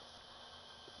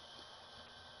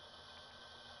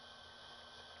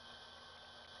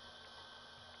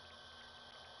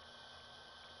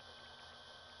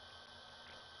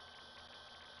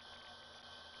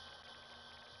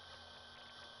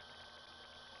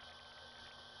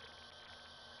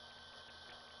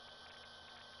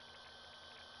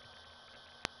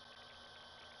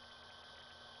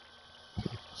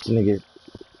 This nigga,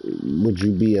 would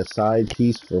you be a side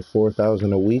piece for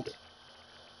 4,000 a week?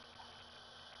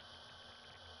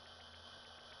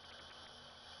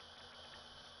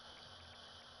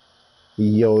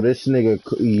 Yo, this nigga,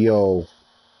 yo,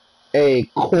 hey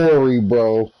Corey,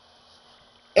 bro,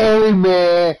 hey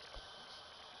man,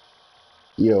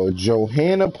 yo,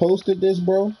 Johanna posted this,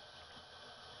 bro.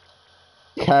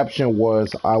 Caption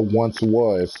was, "I once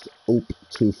was." Oop,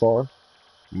 too far.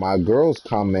 My girls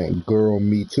comment, "Girl,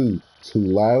 me too." Too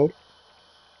loud.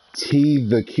 T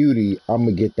the cutie,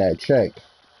 I'ma get that check.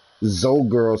 Zoe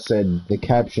girl said the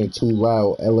caption too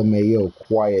loud. LMAO,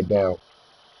 quiet down.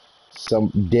 Some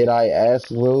did I ask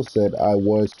though? Said I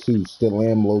was too. Still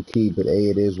am low key, but hey,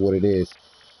 it is what it is.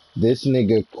 This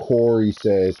nigga Corey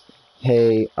says,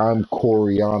 "Hey, I'm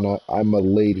Coriana. I'm a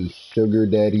lady. Sugar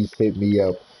daddies hit me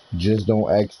up. Just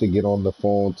don't ask to get on the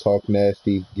phone, talk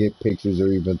nasty, get pictures, or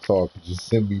even talk. Just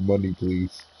send me money,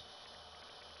 please."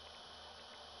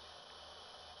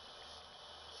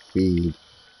 Feed.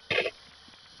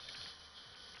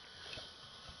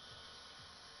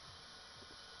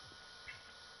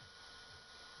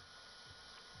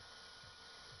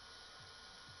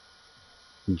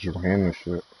 Johanna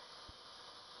shit.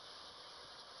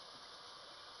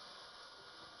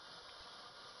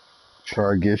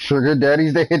 Try to get sugar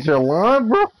daddies to hit your line,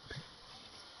 bro.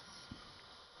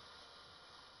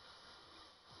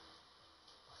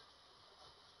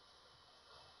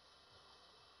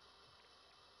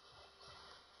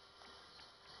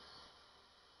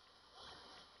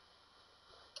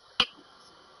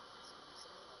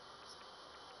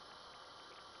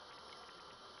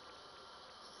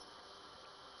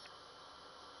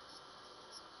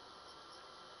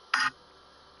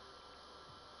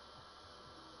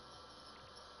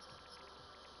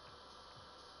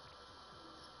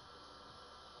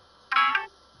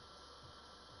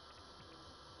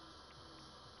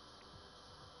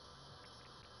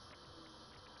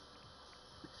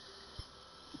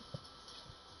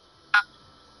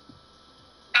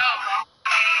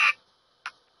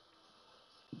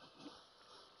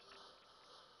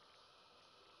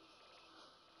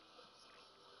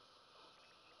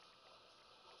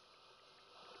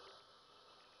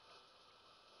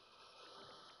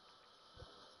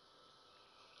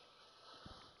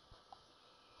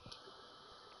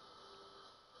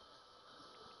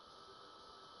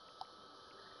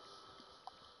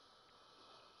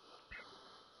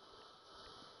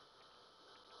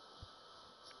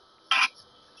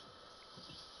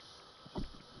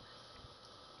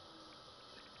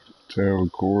 Tell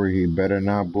Corey he better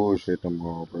not bullshit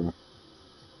tomorrow, bro.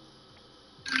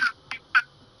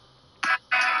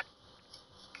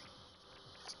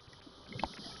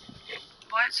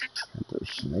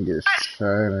 This nigga's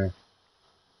shining.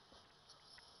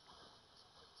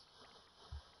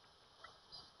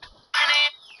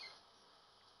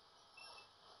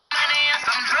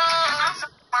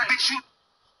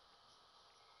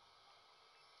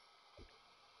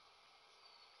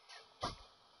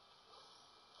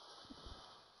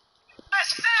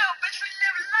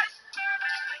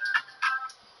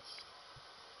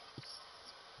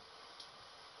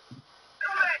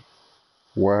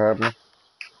 What happened?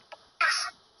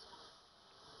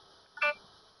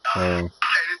 Uh,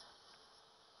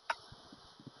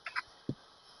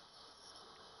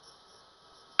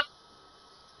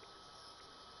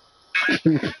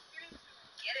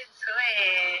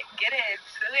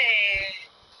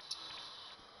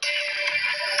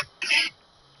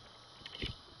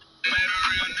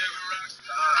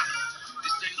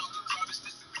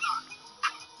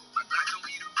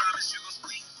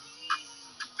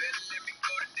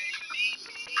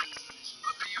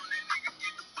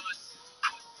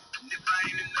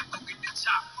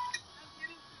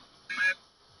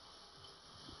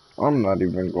 I'm not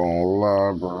even gonna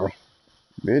lie, bro.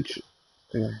 Bitch.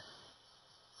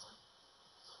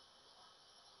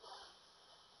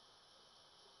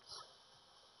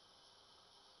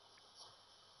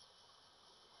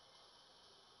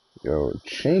 Yo,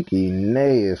 Chinky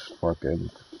Nay is fucking.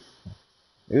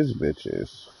 This bitch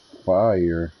is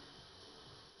fire.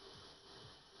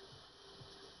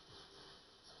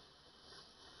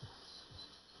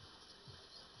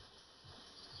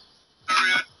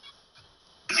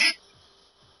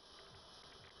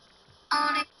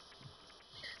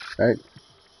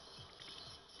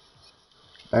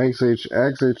 Ask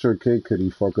HRK, could he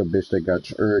fuck a bitch that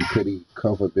got, or could he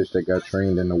cuff a bitch that got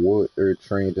trained in the wood, or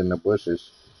trained in the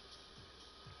bushes?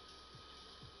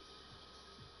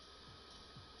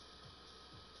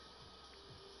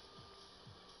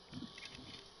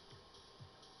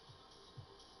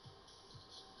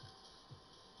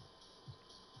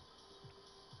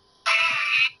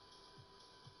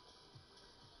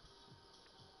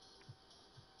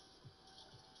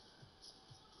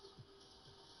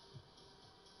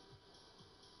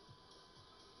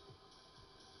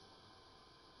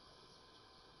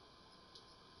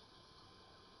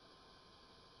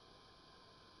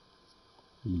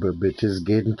 But bitches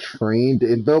getting trained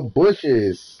in the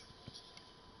bushes.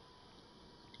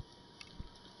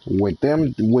 With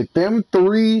them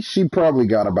three, she probably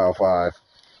got about five.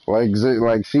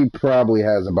 Like she probably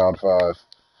has about five.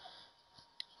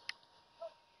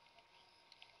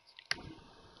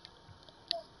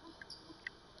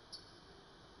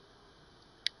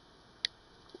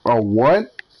 Oh,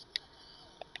 what?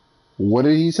 What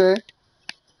did he say?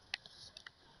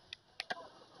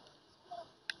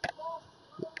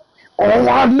 Oh,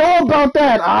 I know about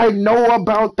that. I know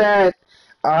about that.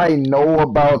 I know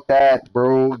about that,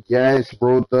 bro. Yes,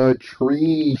 bro. The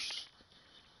trees,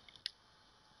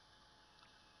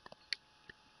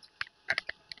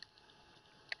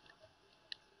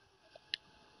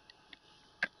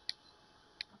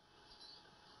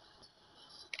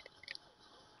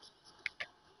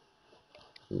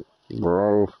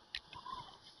 bro.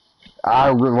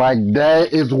 Like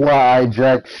that is why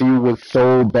Jack she was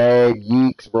so bad,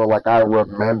 Yeeks, bro. Like I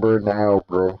remember now,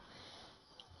 bro.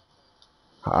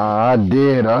 I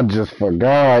did. I just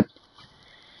forgot.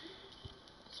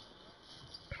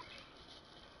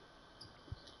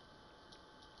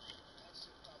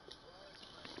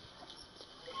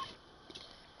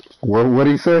 What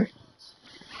he say?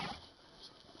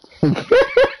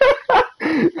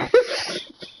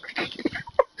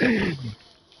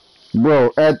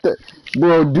 Bro,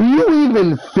 bro, do you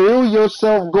even feel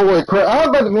yourself going crazy? I was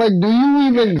about to, like, do you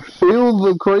even feel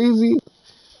the crazy?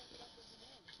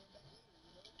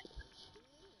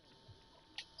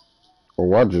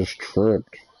 Oh, I just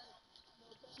tripped.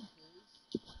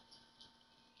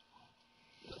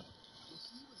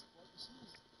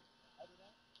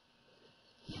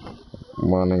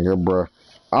 My nigga, bro.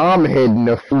 I'm hitting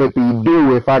the flippy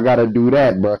do if I gotta do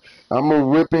that, bro. I'ma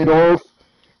rip it off,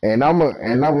 and I'ma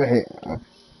hit.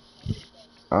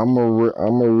 I'ma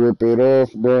rip it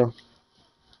off, bro.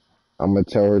 I'ma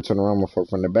tell her to turn around, I'ma fuck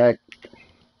from the back,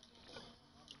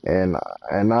 and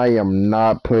and I am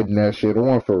not putting that shit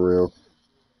on for real.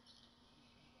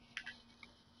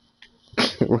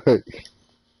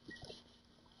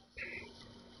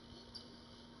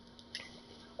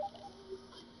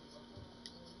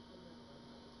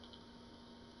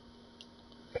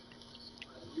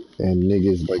 And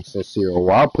niggas like sincere. Oh,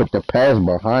 I'll put the past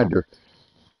behind her.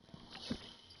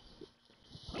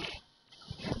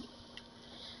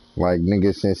 Like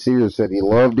nigga sincere said he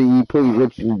loved to eat pussy.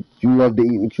 What you love to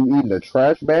eat? What you eat in a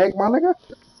trash bag, my nigga?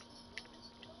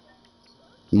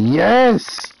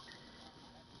 Yes.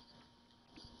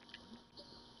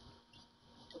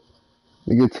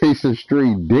 Nigga takes a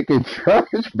straight dick and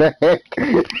trash bag.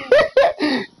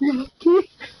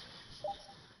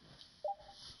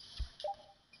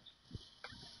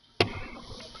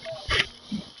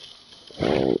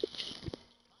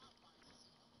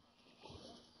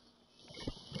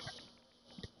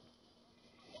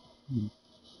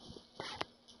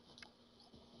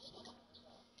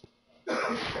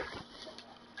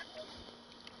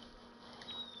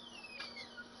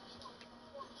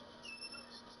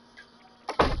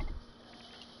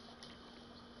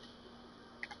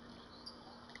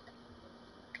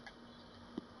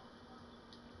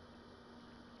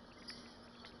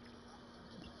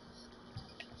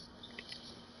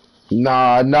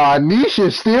 Nah,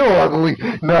 Nisha's still ugly.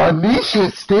 Nah,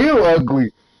 Nisha's still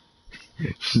ugly.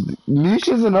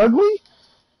 Nisha's an ugly?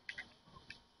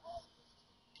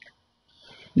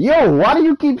 Yo, why do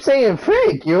you keep saying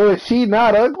fake? Yo, is she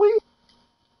not ugly?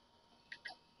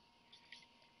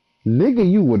 Nigga,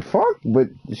 you would fuck, but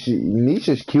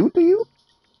Nisha's cute to you?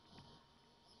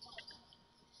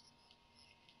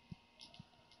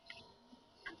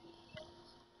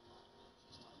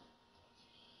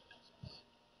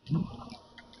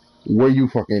 Where you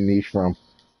fucking niche from?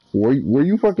 Where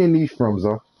you fucking niche from,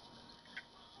 Zo?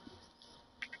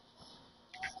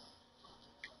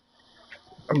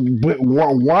 But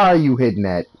why are you hitting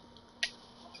that?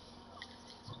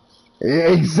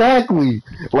 Exactly.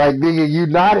 Like, nigga, you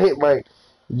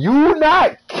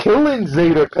not killing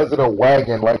Zeta because of the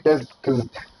wagon. Like, that's because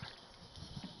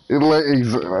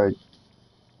like,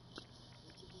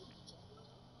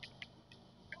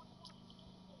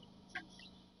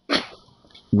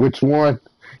 which one?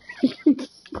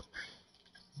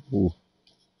 Who?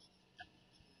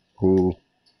 Who?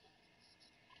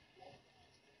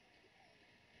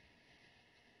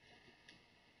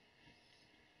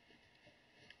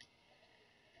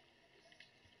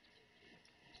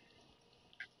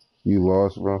 You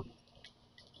lost, bro.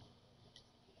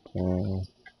 Um,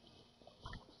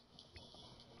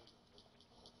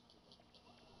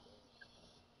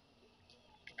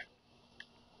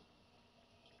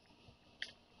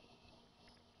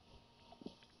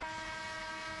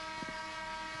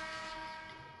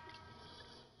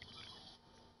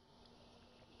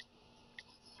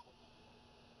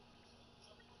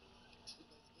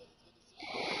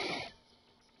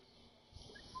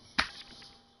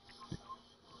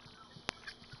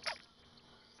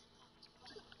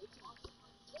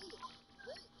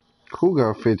 who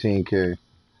got 15K?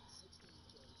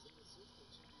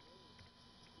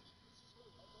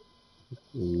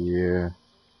 Yeah,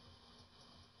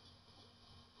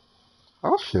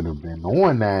 I should have been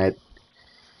on that.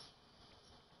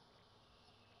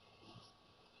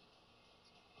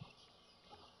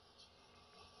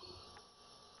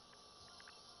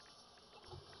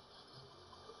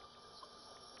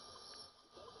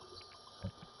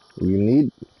 You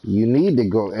need you need to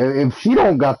go. If she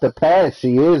don't got the pass,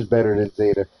 she is better than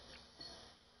Zeta.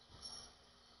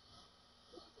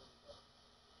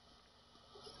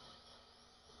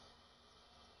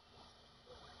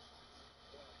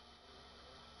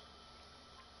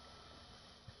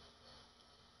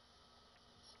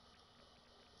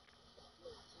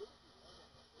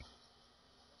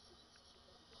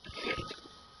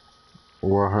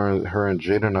 Well, her and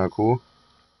Jada not cool.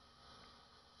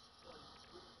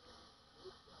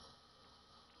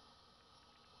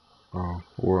 Oh,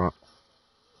 well,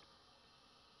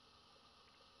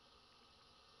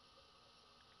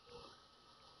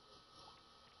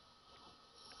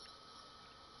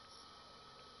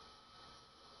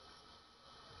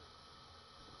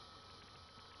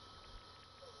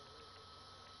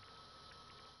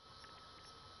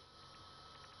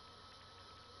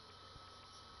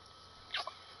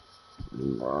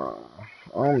 nah,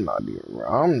 I'm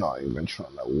not even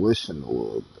trying to listen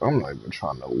to. I'm not even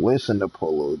trying to listen to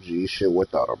Polo G shit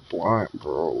without a blunt,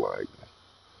 bro. Like,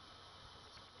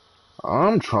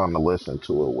 I'm trying to listen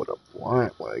to it with a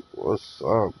blunt. Like, what's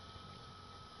up?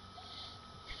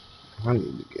 I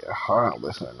need to get high and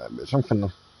listen to that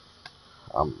bitch.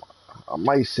 I'm, I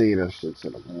might say that shit to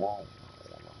the mom.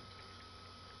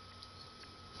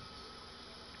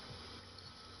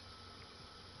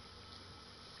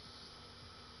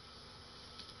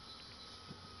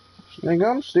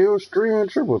 Nigga, I'm still streaming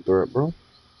Triple Threat, bro.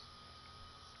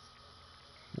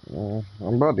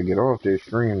 I'm about to get off this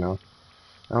stream now.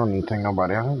 I don't even think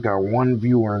nobody. I got one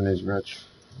viewer in this bitch.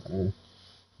 And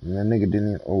that nigga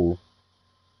didn't. Oh,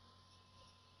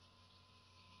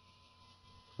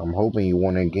 I'm hoping you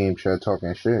won that game chat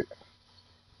talking shit.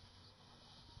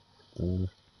 Mm.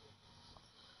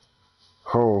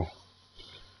 Oh,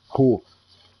 who?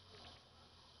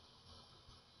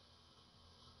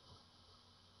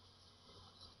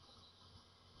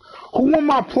 Who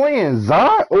am I playing?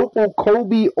 Zod, Opal,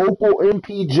 Kobe, Opal,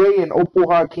 MPJ, and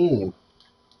Opal Hakeem.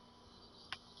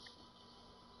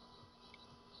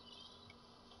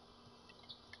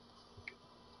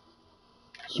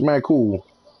 Smack who?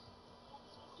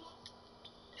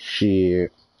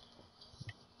 Shit.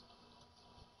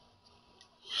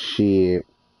 Shit.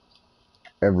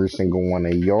 Every single one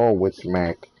of y'all with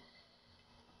smack.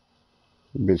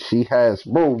 But she has,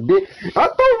 bro. I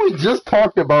thought we just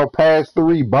talked about past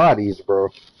three bodies, bro.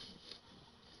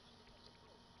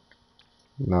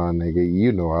 Nah, nigga,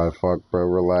 you know I fuck, bro.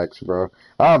 Relax, bro.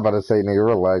 I was about to say, nigga,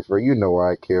 relax, bro. You know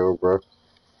I kill, bro.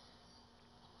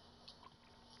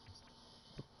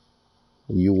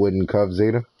 You wouldn't cuff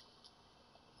Zeta?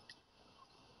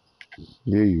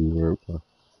 Yeah, you would, bro.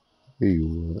 Yeah, you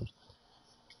would.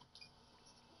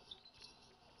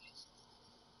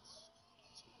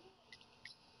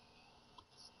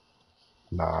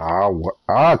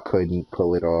 I couldn't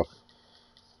pull it off.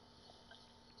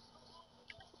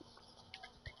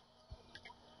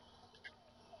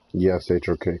 Yes,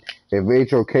 HOK. If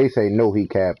HOK say no, he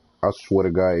cap. I swear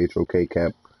to God, HOK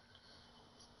cap.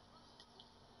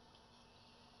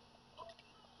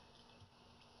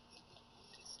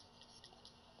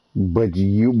 But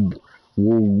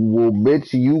well,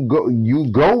 bitch, you go,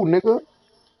 nigga.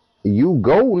 You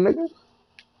go, nigga.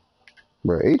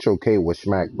 Bro, HOK was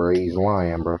smack, bro. He's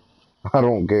lying, bro. I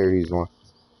don't care, he's lying.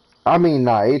 I mean,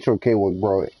 nah, HOK was,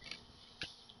 bro.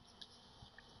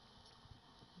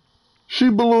 She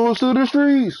belongs to the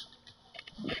streets.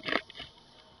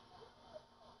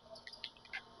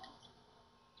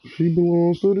 She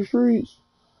belongs to the streets.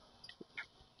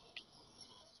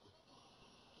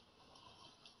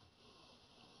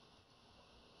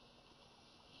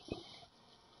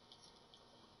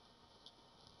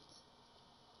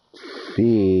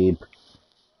 Feed.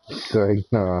 It's like,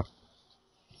 nah.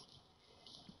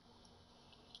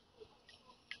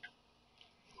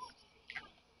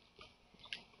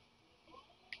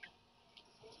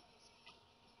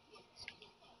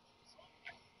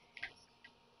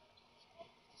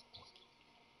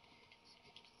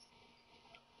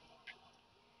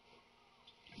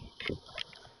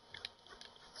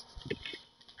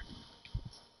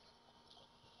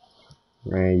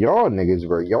 Man, y'all niggas,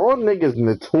 bro. Y'all niggas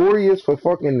notorious for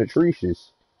fucking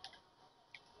nutritious.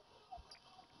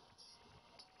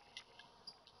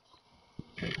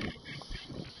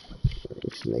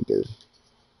 These niggas.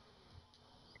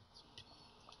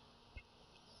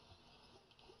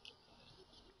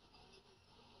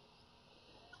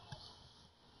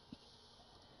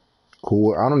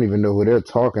 Cool. I don't even know who they're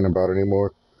talking about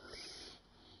anymore.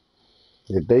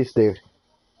 If they still,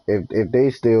 if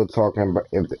they still talking about,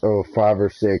 if 5 or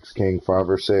 6, King 5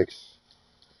 or 6,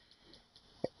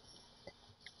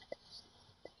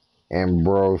 and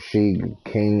bro,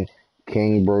 King,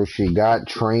 bro, she got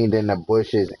trained in the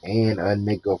bushes, and a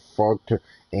nigga fucked her,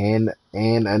 and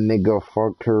a nigga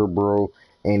fucked her, bro,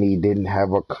 and he didn't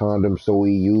have a condom, so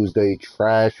he used a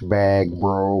trash bag,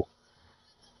 bro.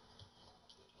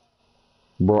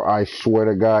 Bro, I swear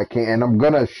to God, King, and I'm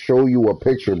gonna show you a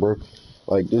picture, bro.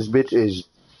 Like this bitch is.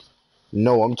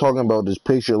 No, I'm talking about this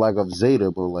picture like of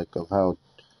Zeta, bro, like of how,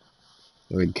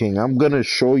 like King. I'm gonna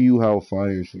show you how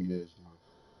fire she is,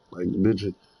 bro. Like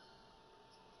bitch.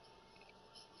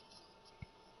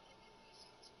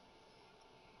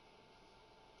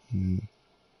 Mm,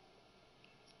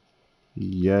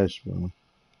 yes, bro.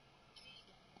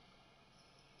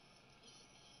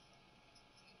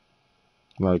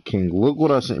 Like King, look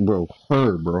what I said, bro.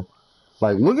 Her, bro.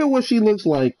 Like, look at what she looks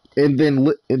like, and then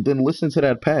listen to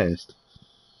that past.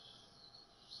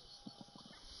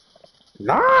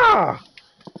 Nah,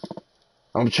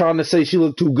 I'm trying to say she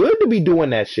looked too good to be doing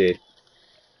that shit.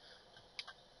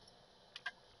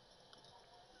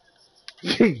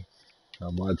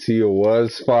 My Tia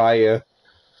was fire.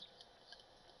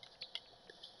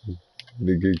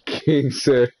 Nigga King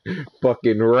said,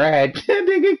 "Fucking rat."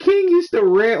 Nigga King used to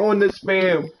rant on the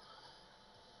spam.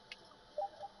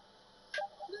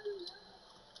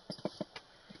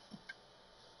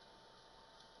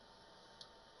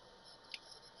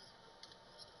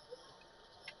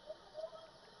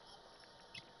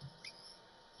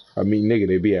 I mean, nigga,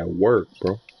 they be at work,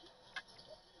 bro.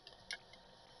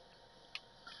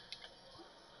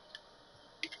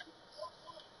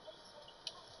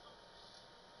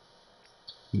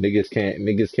 Niggas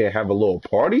can't have a little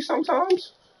party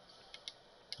sometimes.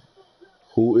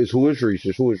 Who is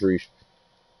Reese? Who is Reese?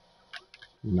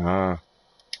 Nah,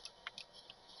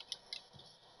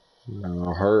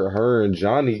 nah. Her and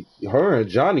Johnny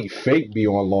fake be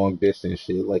on long distance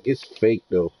shit. Like it's fake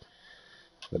though.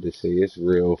 But they say it's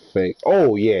real fake.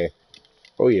 Oh yeah,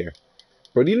 oh yeah.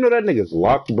 Bro, do you know that nigga's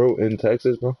locked, bro, in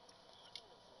Texas, bro?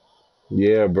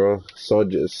 Yeah, bro. Saw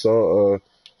Javon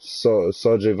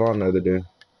the other day.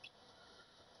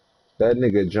 That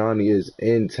nigga Johnny is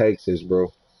in Texas,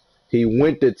 bro. He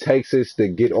went to Texas to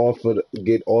get off of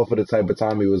the type of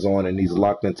time he was on, and he's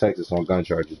locked in Texas on gun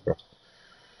charges, bro.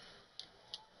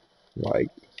 Like,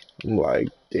 I'm like,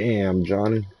 damn,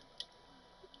 Johnny.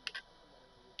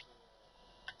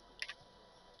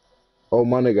 Oh,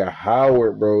 my nigga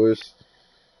Howard, bro. This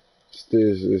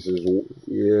is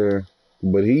yeah.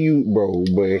 But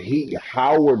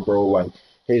Howard, bro. Like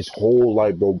his whole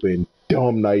life, bro, been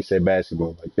dumb nice at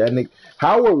basketball. Like that nigga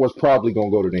Howard was probably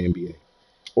gonna go to the NBA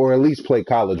or at least play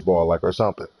college ball, like or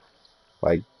something.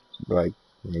 Like, like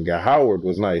nigga Howard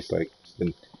was nice. Like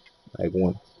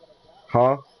one,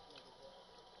 huh?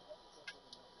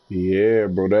 Yeah,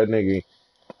 bro. That nigga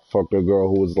fucked a girl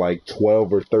who was like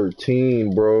 12 or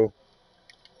 13, bro.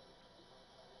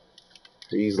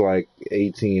 He's like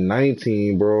 18,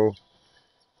 19, bro.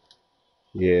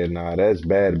 Yeah, nah, that's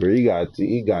bad, bro. He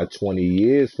got 20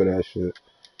 years for that shit.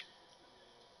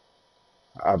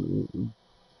 I,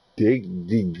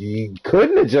 he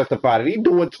couldn't have justified it. He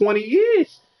doing 20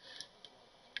 years.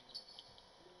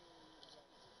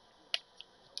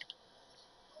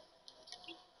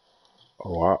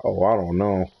 I don't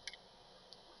know.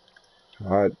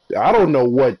 I I don't know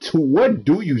what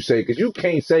do you say? Because you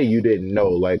can't say you didn't know.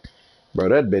 Like, bro,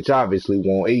 that bitch obviously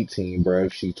want 18, bro.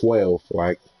 If she 12,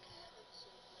 like,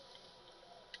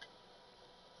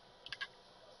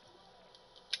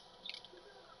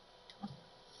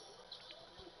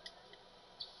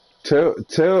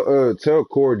 tell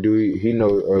Cord, do he know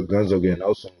Gunzo getting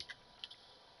out soon?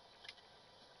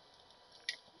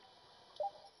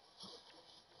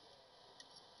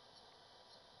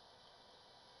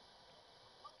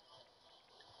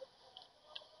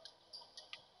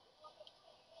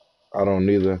 I don't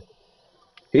either.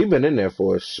 He been in there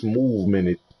for a smooth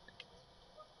minute.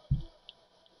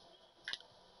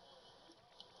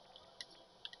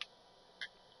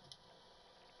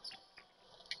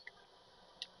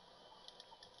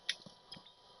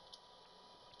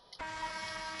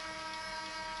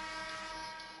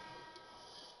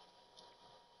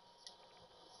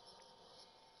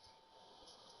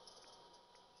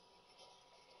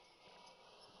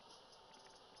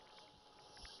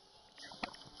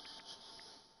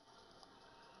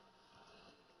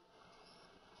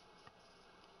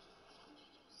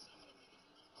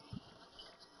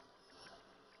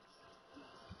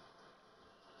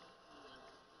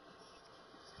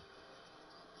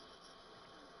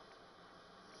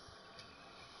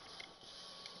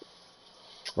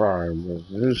 All right,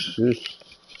 bro.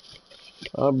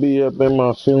 I'll be up in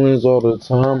my feelings all the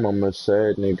time. I'm a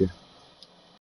sad nigga.